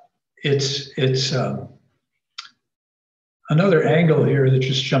it's another angle here that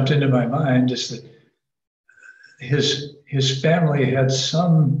just jumped into my mind is that his family had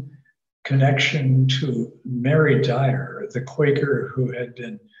some connection to Mary Dyer, the Quaker who had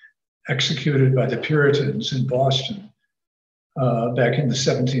been executed by the Puritans in Boston back in the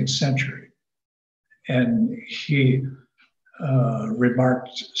 17th century. And he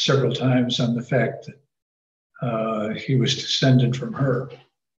remarked several times on the fact that he was descended from her.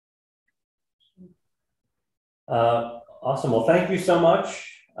 Awesome. Well, thank you so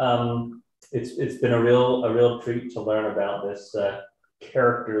much. It's been a real treat to learn about this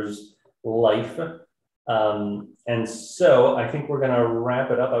character's life. And so I think we're going to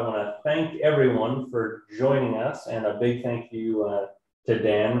wrap it up. I want to thank everyone for joining us, and a big thank you to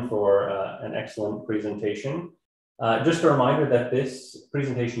Dan for an excellent presentation. Just a reminder that this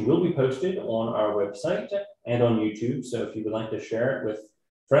presentation will be posted on our website and on YouTube. So if you would like to share it with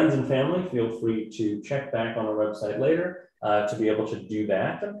friends and family, feel free to check back on our website later to be able to do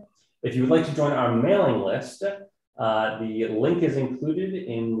that. If you would like to join our mailing list, the link is included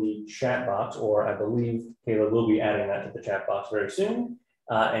in the chat box, or I believe Kayla will be adding that to the chat box very soon.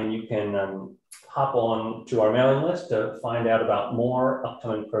 And you can hop on to our mailing list to find out about more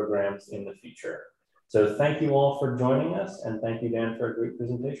upcoming programs in the future. So thank you all for joining us, and thank you, Dan, for a great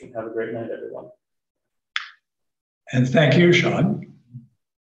presentation. Have a great night, everyone. And thank you, Sean.